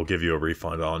playoffs, we will give you a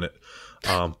refund on it.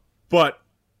 But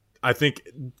I think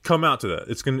come out to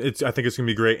that. I think it's gonna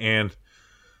be great. And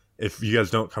if you guys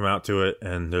don't come out to it,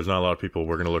 and there's not a lot of people,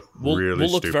 we're gonna look really we'll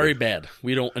look stupid. very bad.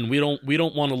 We don't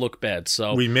want to look bad.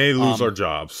 So we may lose our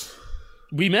jobs.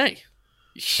 We may.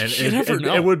 And you never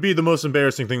know. It would be the most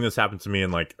embarrassing thing that's happened to me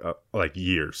in like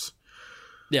years.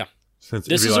 Yeah. Since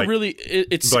this is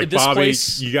it's like, this Bobby,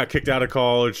 place. You got kicked out of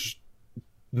college.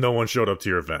 No one showed up to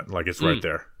your event. Like, it's right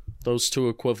there. Those two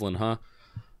equivalent, huh?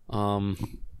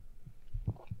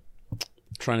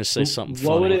 Trying to say something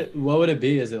funny. What would it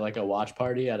be? Is it like a watch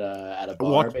party at a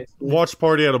bar? Watch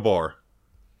party at a bar.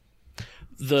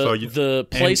 The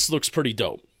place looks pretty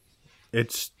dope.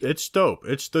 It's dope.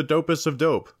 It's the dopest of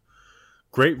dope.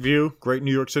 Great view, great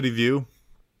New York City view.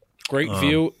 Great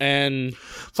view, and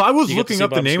so I was looking up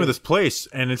the name of this place,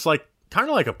 and it's like kind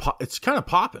of like it's kind of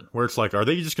popping. Where it's like, are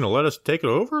they just going to let us take it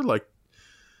over? Like,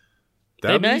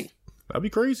 that'd be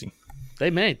crazy. They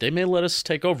may let us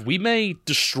take over. We may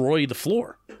destroy the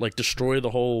floor, like destroy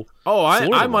the whole. Oh,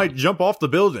 I might jump off the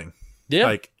building. Yeah,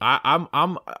 like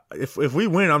I'm if we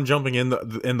win, I'm jumping in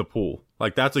the pool.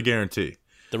 Like, that's a guarantee.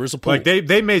 There is a pool. Like,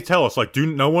 they may tell us, like,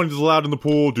 no one's allowed in the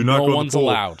pool. Do not go in the pool. No one's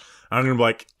allowed. I'm going to be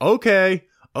like, okay.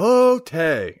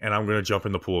 And I'm going to jump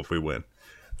in the pool if we win.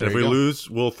 And if we lose,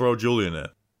 we'll throw Julian in.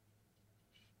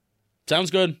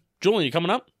 Sounds good. Julian, you coming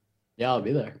up? Yeah, I'll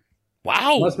be there.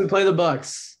 Wow. Unless we play the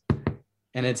Bucks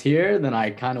and it's here, then I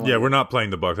kind of Yeah, we're not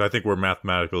playing the Bucks. I think we're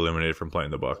mathematically eliminated from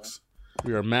playing the Bucks.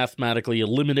 We are mathematically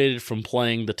eliminated from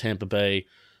playing the Tampa Bay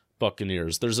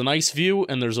Buccaneers. There's a nice view,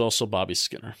 and there's also Bobby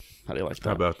Skinner. How do you like that?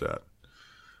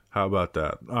 How about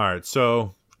that? All right,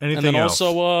 so anything and then else?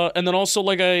 Also,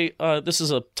 like this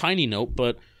is a tiny note,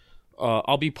 but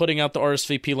I'll be putting out the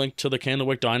RSVP link to the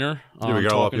Candlewick Diner. Yeah, we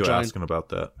got a lot of people asking about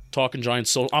that. Talking Giants.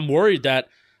 So I'm worried that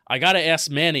I got to ask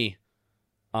Manny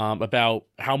about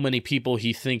how many people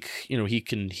he think he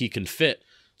can fit.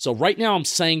 So right now I'm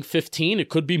saying 15. It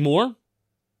could be more.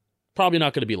 Probably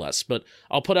not going to be less, but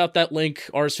I'll put out that link,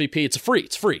 RSVP. It's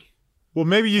free. Well,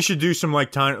 maybe you should do some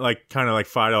kind of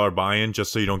 $5 buy-in,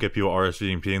 just so you don't get people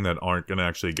RSVPing that aren't going to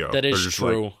actually go. That is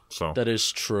true. That is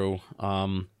true.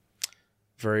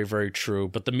 Very, very true.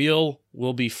 But the meal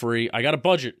will be free. I got a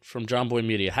budget from John Boy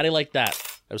Media. How do you like that?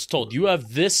 I was told you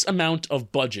have this amount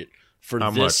of budget for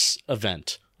this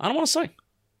event. I don't want to say.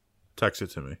 Text it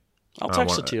to me. I'll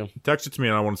text it to you. Text it to me,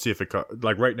 and I want to see if it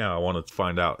like right now. I want to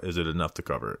find out, is it enough to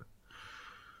cover it?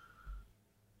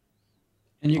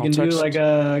 And you can do like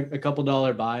a couple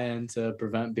 $1 buy-in to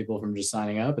prevent people from just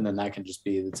signing up, and then that can just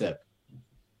be the tip.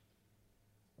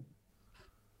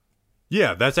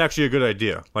 Yeah, that's actually a good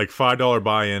idea. Like $5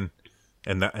 buy-in,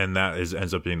 and that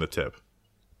ends up being the tip.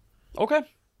 Okay,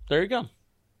 there you go.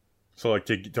 So like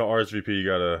to RSVP, you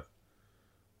gotta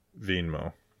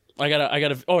Venmo. I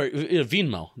gotta.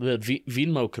 Venmo. The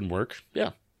Venmo can work.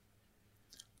 Yeah.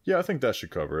 Yeah, I think that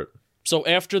should cover it. So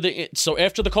after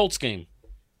the Colts game,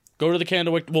 go to the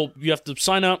Candlewick. Well, you have to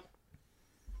sign up.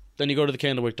 Then you go to the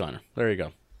Candlewick Diner. There you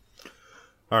go.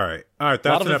 All right.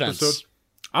 That's an episode.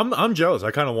 I'm jealous.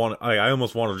 I kind of want. I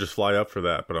almost want to just fly up for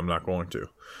that, but I'm not going to.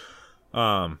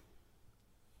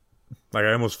 Like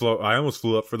I almost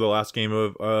flew up for the last game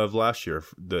of last year,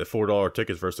 the $4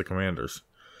 tickets versus the Commanders.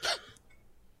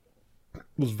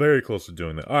 Was very close to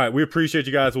doing that. All right, we appreciate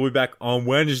you guys. We'll be back on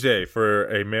Wednesday for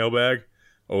a mailbag,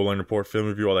 O-line report, film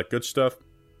review, all that good stuff.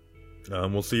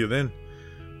 We'll see you then.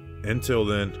 Until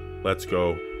then, let's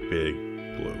go Big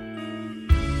Blue.